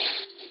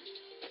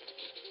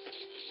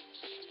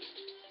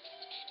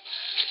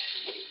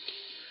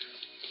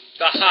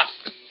 The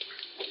hospital.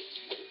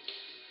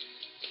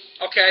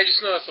 Okay, I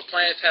just noticed the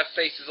planets have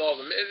faces, all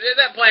of them.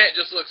 That planet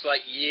just looks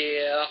like,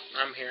 yeah,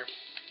 I'm here.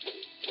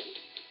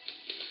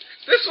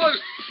 This one,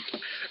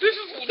 this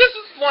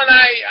is one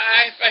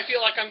I feel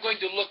like I'm going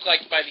to look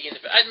like by the end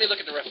of it. Let me look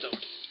at the rest of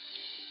them.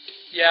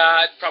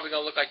 Yeah, it's probably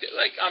gonna look like that.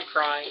 Like I'm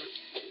crying.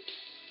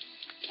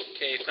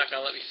 Okay, it's not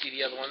gonna let me see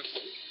the other ones.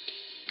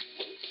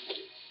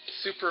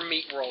 Super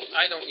Meat World.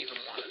 I don't even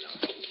want to know.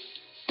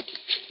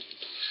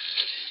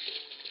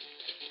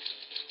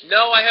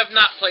 No, I have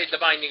not played The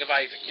Binding of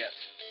Isaac yet.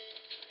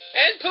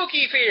 And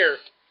Pookie's here!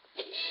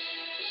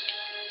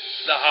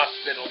 The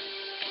hospital.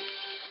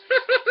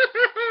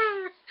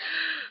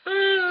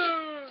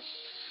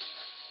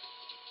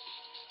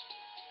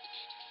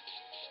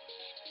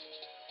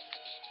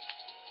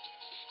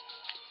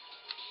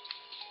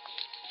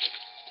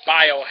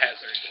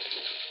 Biohazard.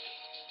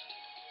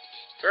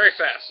 Very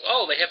fast.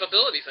 Oh, they have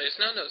abilities. I just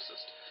now noticed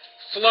this.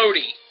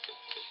 Floaty.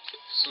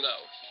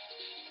 Slow.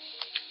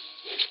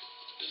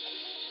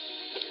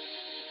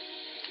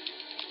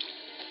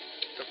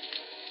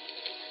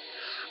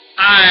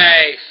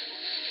 I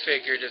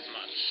figured as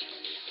much.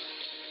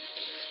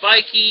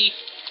 Spiky,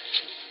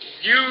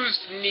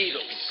 used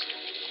needles.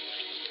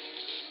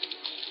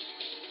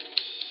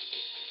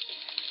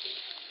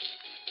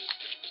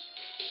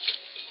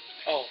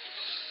 Oh.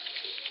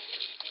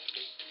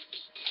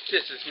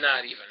 This is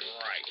not even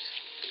right.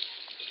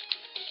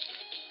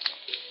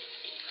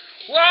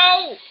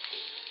 Whoa!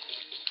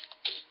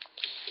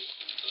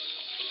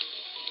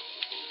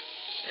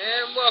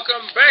 And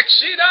welcome back,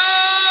 Sheeta!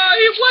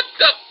 What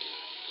the...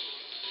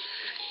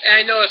 And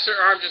I noticed her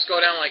arm just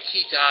go down like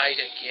he died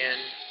again.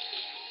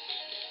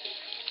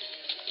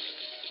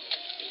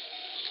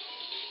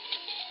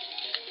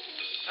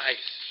 I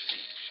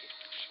see.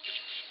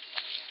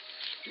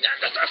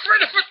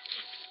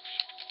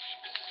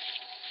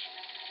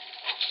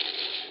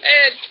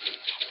 And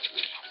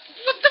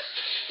what the?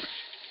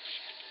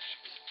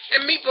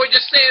 And Meat Boy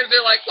just stands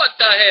there like, what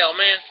the hell,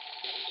 man?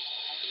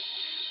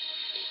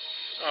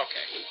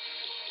 Okay.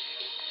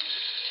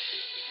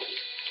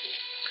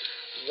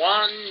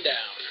 One down.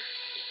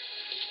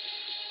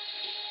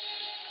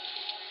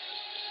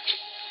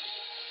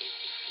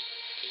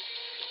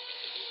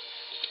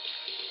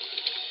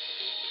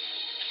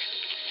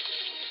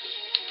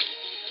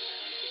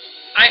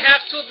 I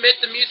have to admit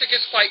the music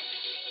is quite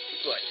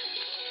good.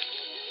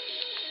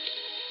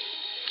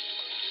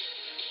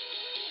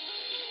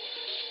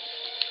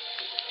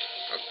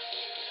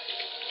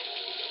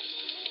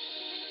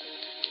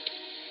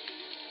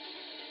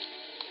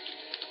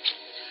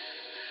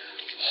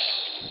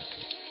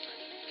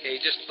 Okay,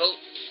 just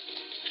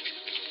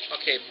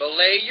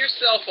belay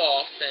yourself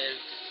off and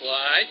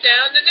slide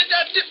down.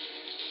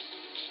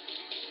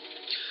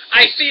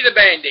 I see the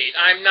Band-Aid.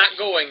 I'm not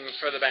going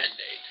for the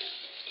Band-Aid.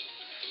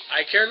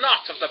 I care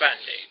not of the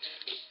Band-Aid.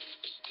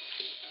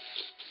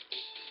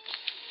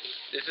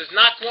 This is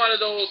not one of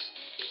those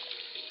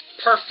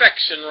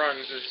perfection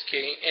runs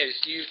as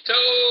you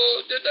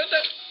told.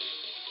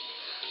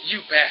 You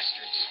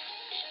bastards.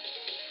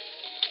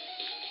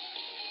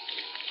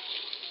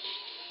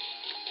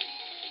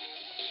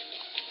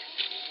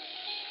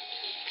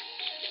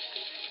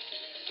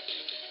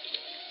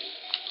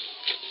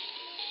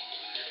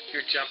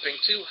 You're jumping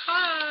too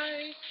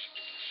high.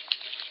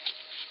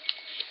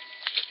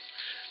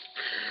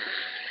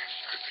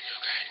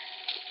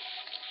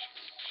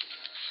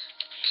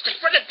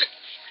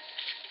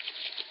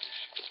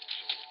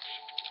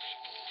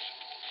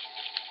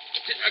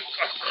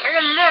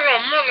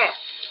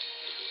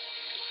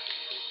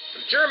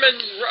 German,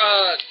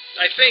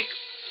 I think,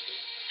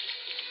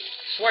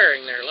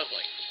 swearing there,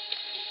 lovely.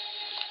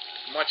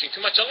 I'm watching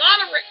too much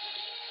Alana.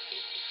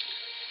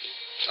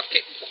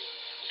 Okay.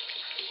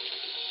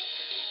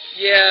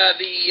 Yeah,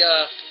 the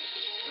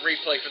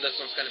replay for this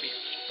one's going to be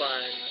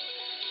fun.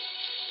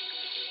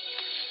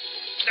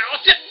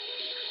 Now,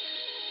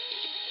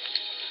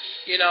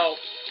 you know,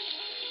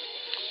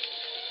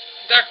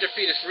 Dr.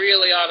 Fetus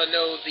really ought to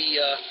know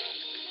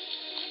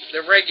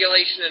the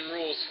regulation and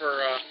rules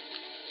for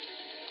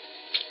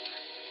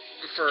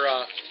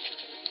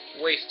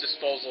waste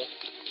disposal,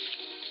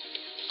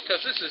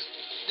 because this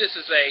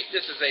is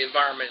a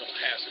environmental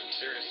hazard.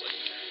 Seriously.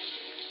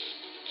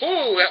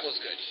 Ooh, that was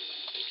good.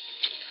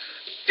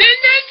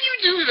 Then you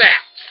do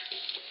that.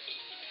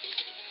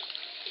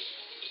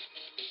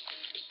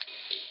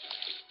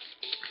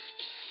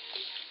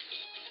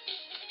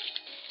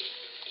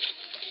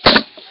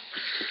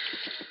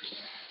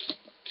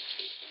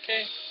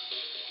 Okay.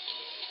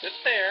 Sit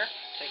there.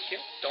 Thank you.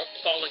 Don't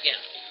fall again.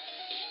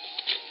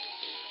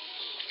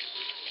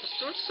 I was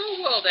doing so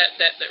well that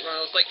run. I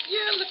was like,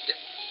 yeah, look at it.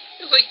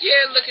 It was like,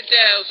 yeah, look at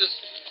that. It was just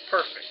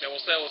perfect. That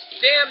was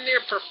damn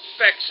near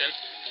perfection.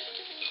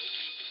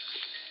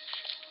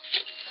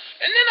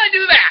 And then I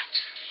do that.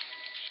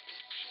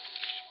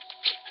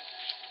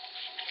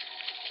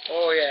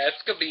 Oh yeah,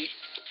 it's gonna be.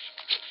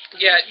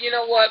 Yeah, you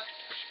know what?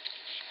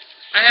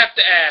 I have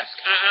to ask.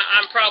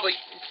 I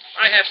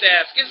have to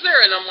ask. Is there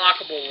an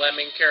unlockable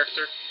lemming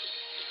character?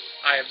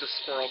 Eye of the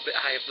Squirrel.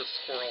 Eye of the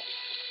Squirrel.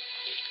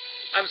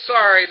 I'm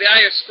sorry. The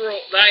Eye of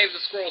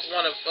the Squirrel is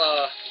one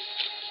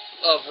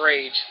of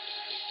Rage.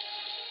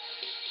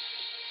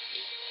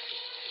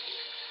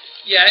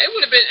 Yeah, it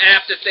would have been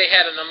apt if they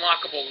had an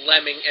unlockable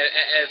lemming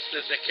as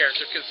a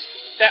character, because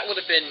that would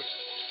have been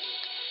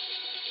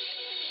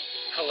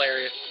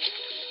hilarious.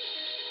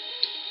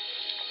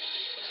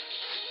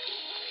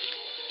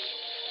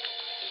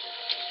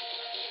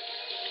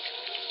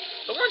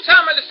 The one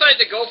time I decided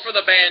to go for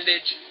the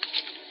bandage,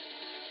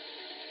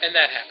 and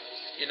that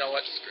happens. You know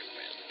what? Screw the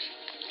bandage.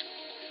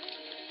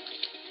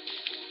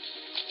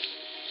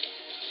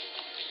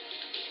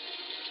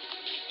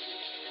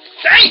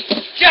 Thank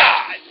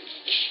God!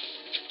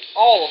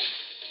 All of them.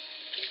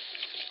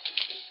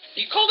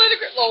 You called it a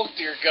great... Oh,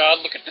 dear God,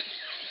 look at this.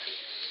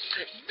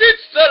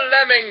 It's the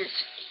lemmings!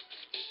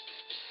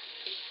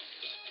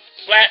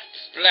 Splat,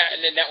 splat,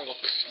 and then that one goes...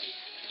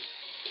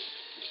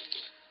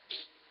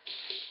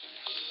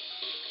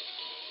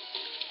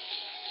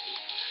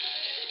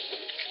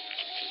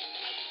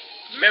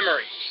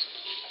 Memories.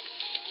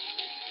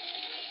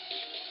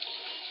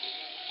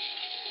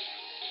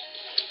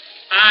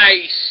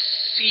 I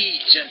see,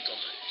 gentlemen.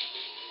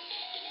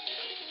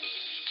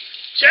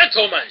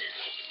 Gentlemen,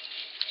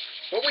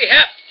 what we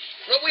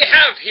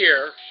have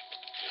here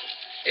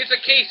is a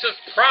case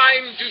of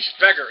prime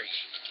douchebaggery.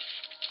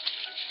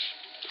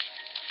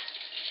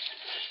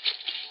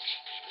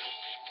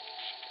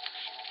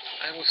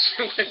 I was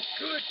doing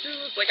good too.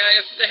 It's like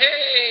I said,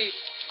 hey.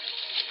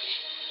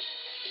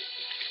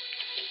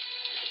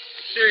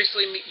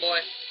 Seriously, Meat Boy.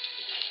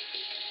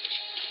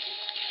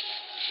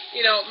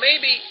 You know,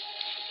 maybe...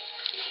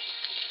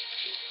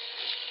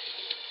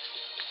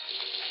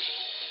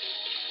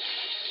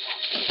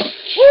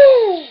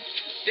 Woo!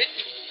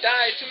 Didn't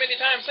die too many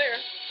times there.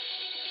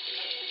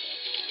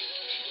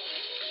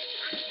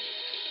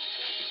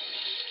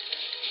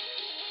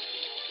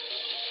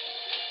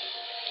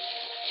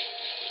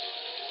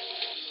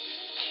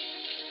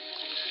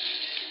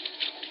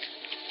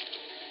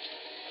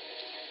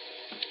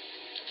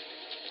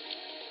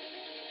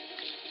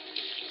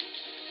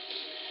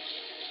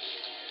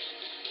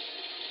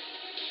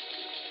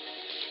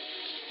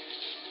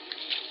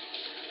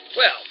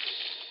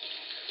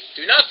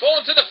 Do not fall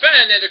into the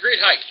fen at a great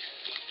height.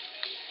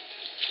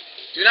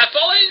 Do not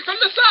fall in from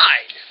the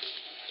side.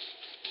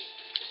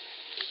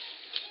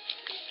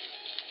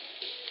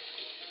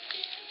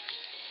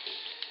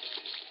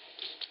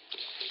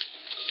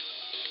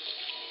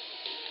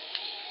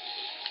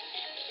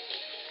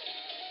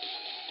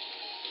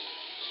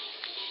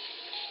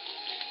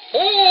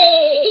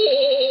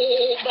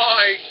 Oh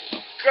my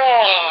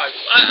God!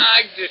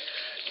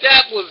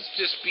 That was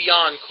just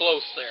beyond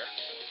close there.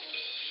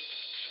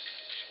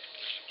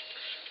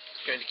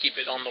 Going to keep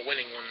it on the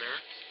winning one there.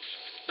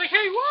 Like,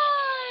 hey,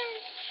 why?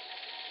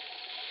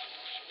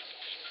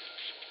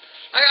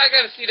 I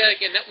gotta see that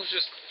again. That was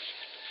just...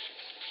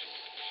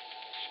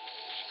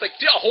 It's like,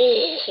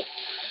 oh!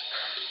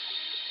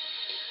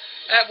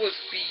 That was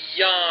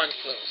beyond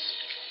close.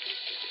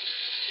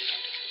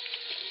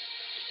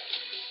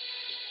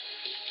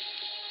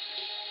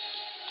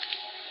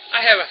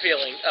 I have a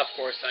feeling, of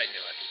course I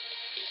knew it.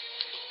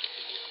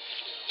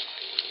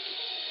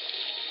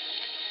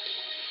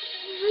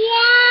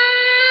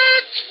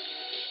 What?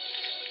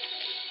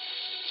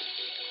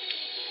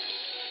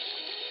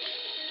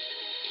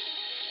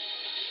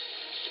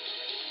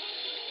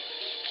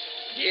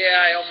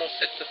 Yeah, I almost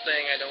hit the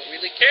thing. I don't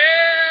really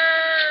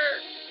care.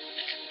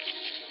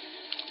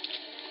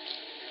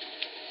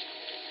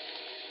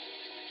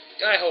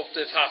 I hope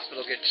this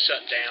hospital gets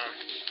shut down.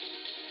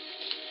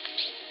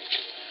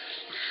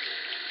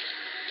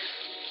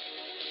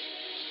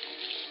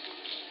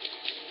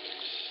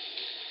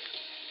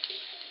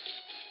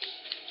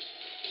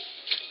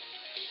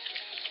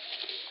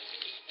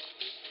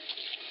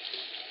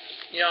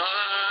 You know,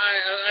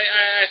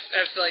 I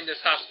have a feeling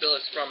this hospital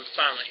is from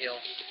Silent Hill.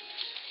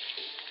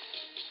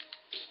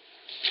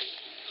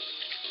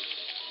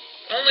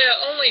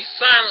 Only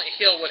Silent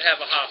Hill would have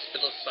a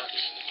hospital as such.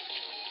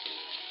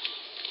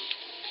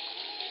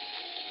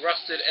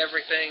 Rusted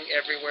everything,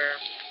 everywhere.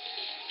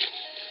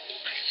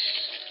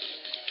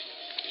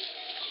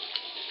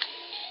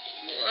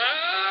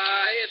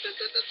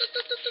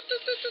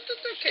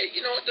 Okay,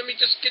 you know what, let me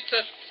just get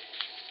to...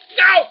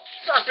 No!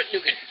 Farfet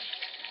Nugan!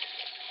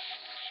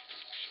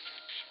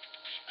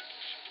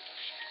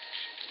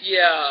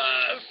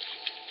 Yeah,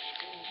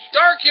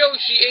 Dark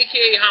Yoshi,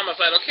 aka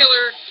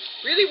HomicidalKiller,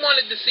 really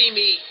wanted to see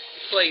me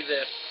play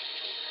this,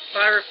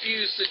 but I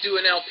refused to do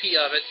an LP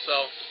of it,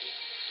 so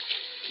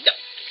yep.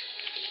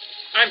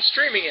 I'm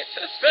streaming it.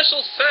 A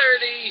special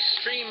Saturday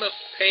stream of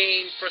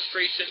pain,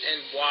 frustration,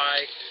 and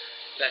why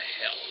the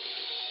hell.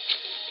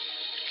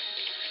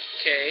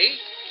 Okay.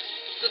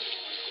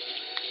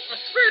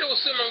 It's fair to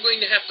assume I'm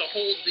going to have to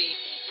hold the...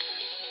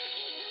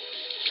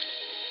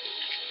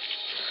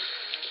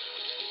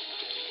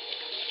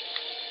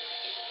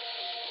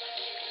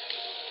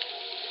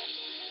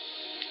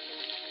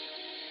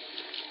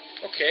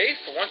 Okay,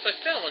 for once I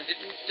fell and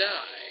didn't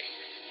die.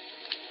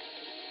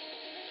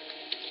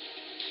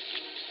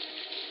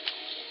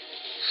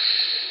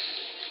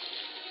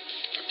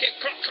 Okay,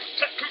 come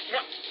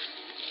on.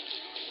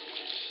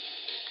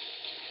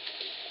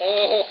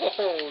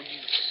 Oh, you...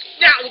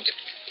 Now!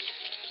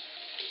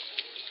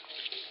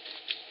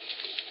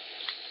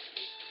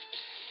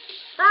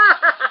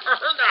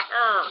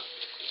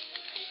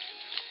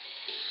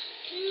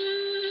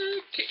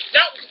 Okay,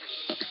 no!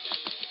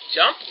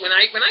 Jump. When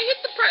I hit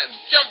the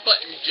jump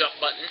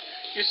button,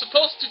 you're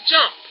supposed to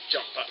jump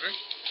button.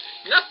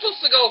 You're not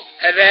supposed to go,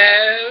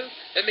 hello,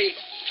 let me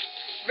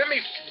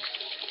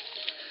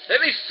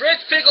Fred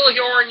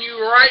Figglehorn you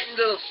right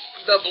into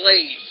the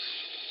blades.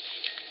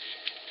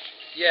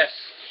 Yes.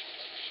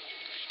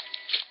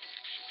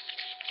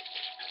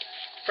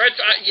 Fred,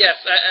 yes,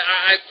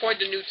 I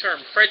coined a new term,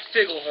 Fred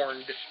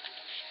Figglehorned.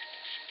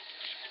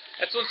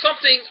 That's when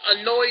something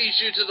annoys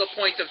you to the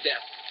point of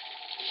death.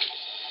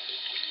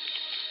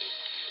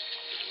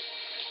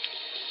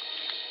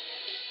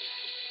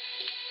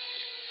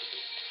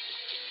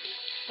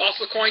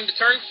 Also coined the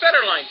term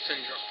Federline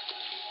Syndrome,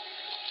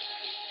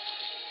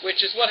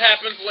 which is what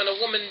happens when a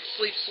woman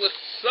sleeps with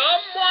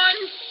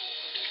someone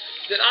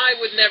that I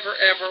would never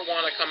ever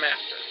want to come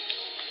after.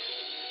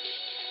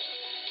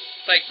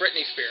 Like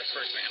Britney Spears, for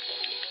example.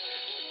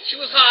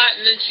 She was hot,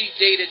 and then she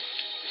dated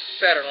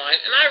Federline,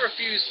 and I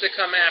refused to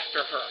come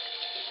after her.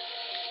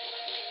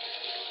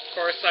 Of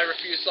course, I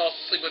refused to also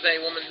sleep with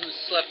any woman who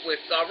slept with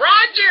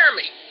Ron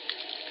Jeremy.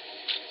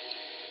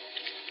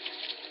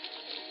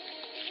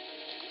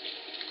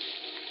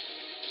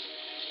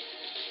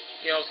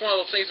 You know, it's one of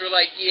those things where,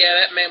 like, yeah,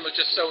 that man was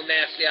just so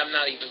nasty, I'm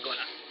not even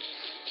gonna.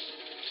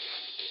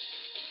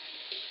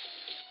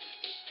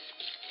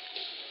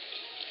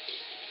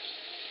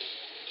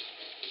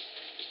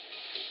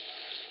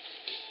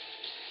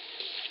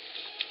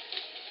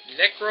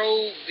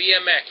 Necro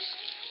VMX.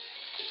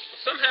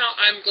 Somehow,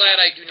 I'm glad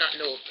I do not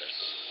know of this.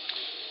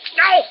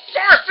 No!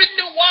 Farfin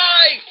knew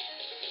why!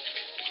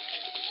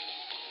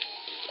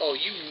 Oh,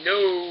 you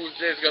know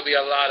there's gonna be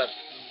a lot of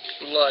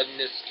blood in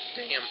this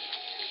damn...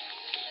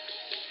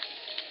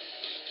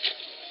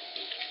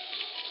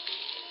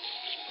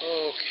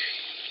 Okay.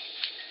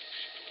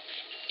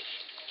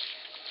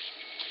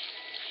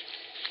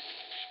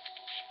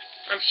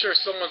 I'm sure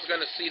someone's going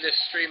to see this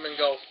stream and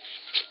go,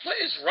 what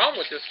is wrong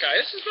with this guy?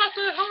 This is not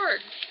that hard.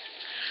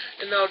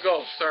 And they'll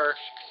go, sir,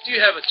 do you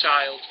have a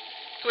child?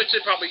 To which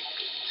they'd probably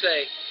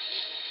say,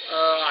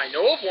 I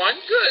know of one.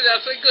 Good,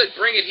 that's like, good,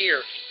 bring it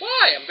here.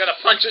 Why? I'm going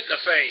to punch it in the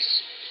face.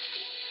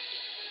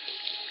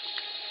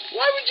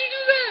 Why would you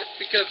do that?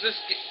 Because this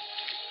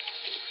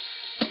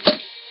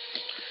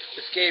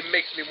game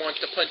makes me want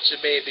to punch a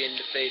baby in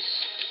the face.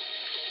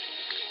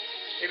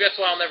 Maybe that's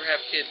why I'll never have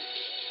kids.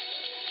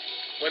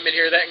 Women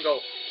hear that and go,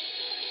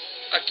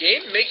 a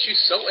game makes you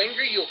so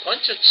angry you'll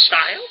punch a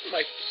child?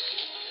 My,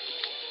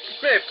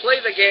 play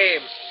the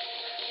game.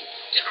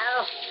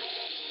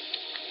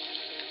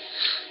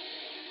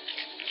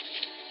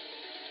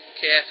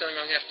 Okay, I feel like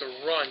I'm going to have to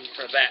run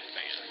for that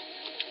fan.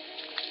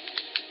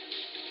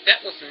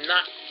 That was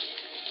not...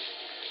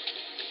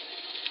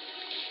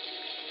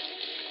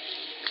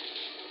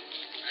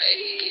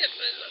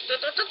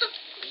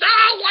 No,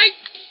 why?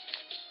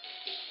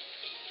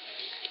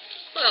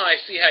 Well, I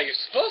see how you're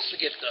supposed to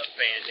get the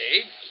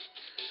Band-Aid.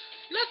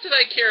 Not that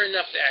I care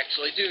enough to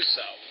actually do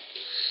so.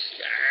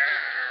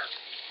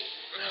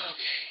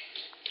 Okay.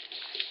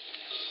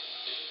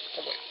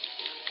 Oh, wait.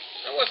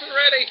 I wasn't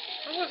ready.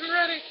 I wasn't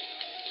ready.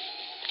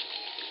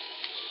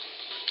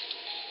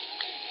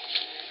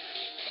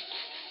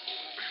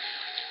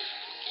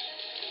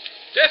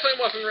 Definitely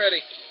wasn't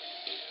ready.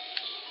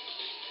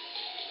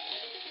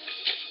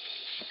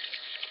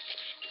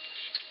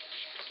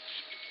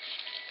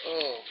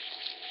 Oh.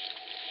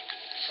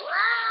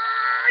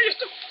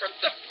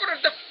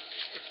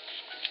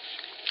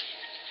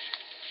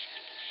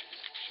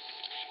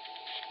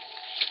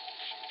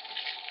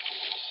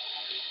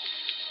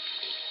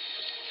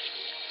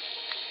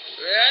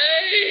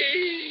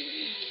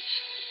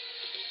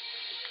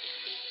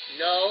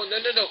 No,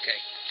 okay.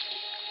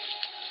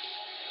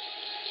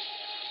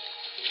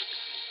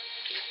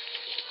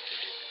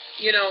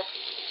 You know,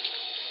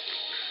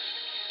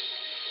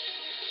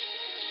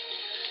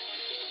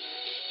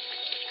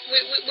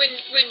 when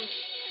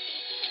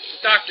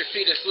Dr.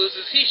 Fetus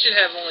loses, he should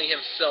have only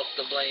himself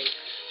to blame.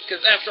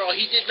 Because after all,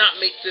 he did not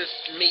make this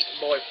Meat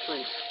Boy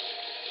proof.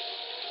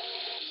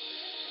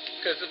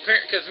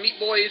 Because Meat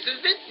Boy is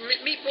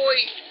Meat Boy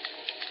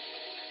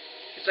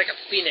is like a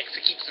phoenix.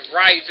 It keeps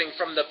rising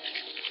from the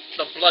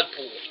blood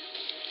pool.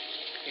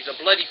 He's a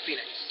bloody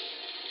phoenix.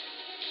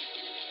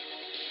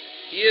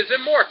 He is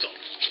immortal.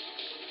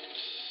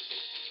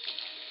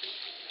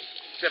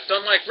 Except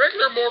unlike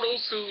regular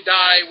mortals who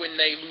die when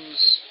they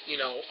lose, you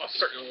know, a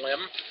certain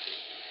limb,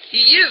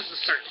 he is a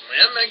certain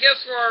limb. I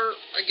guess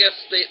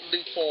the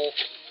loophole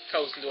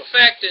goes into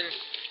effect, and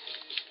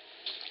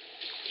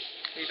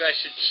maybe I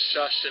should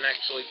shush and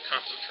actually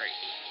concentrate.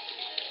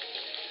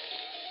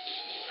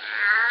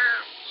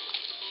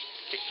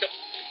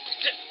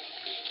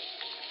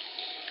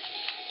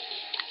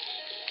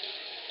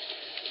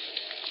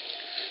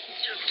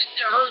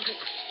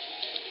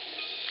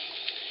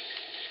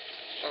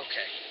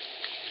 Okay.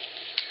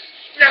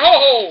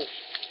 No!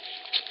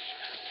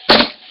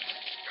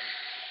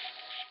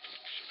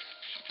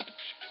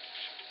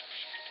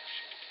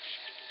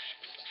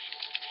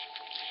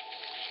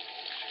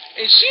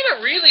 And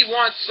Sheena really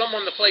wants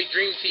someone to play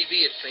Dream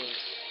TV, it seems.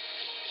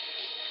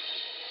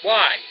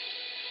 Why?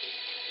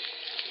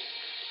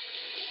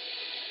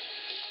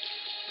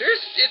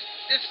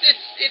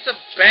 It's a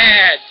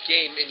bad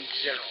game in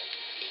general.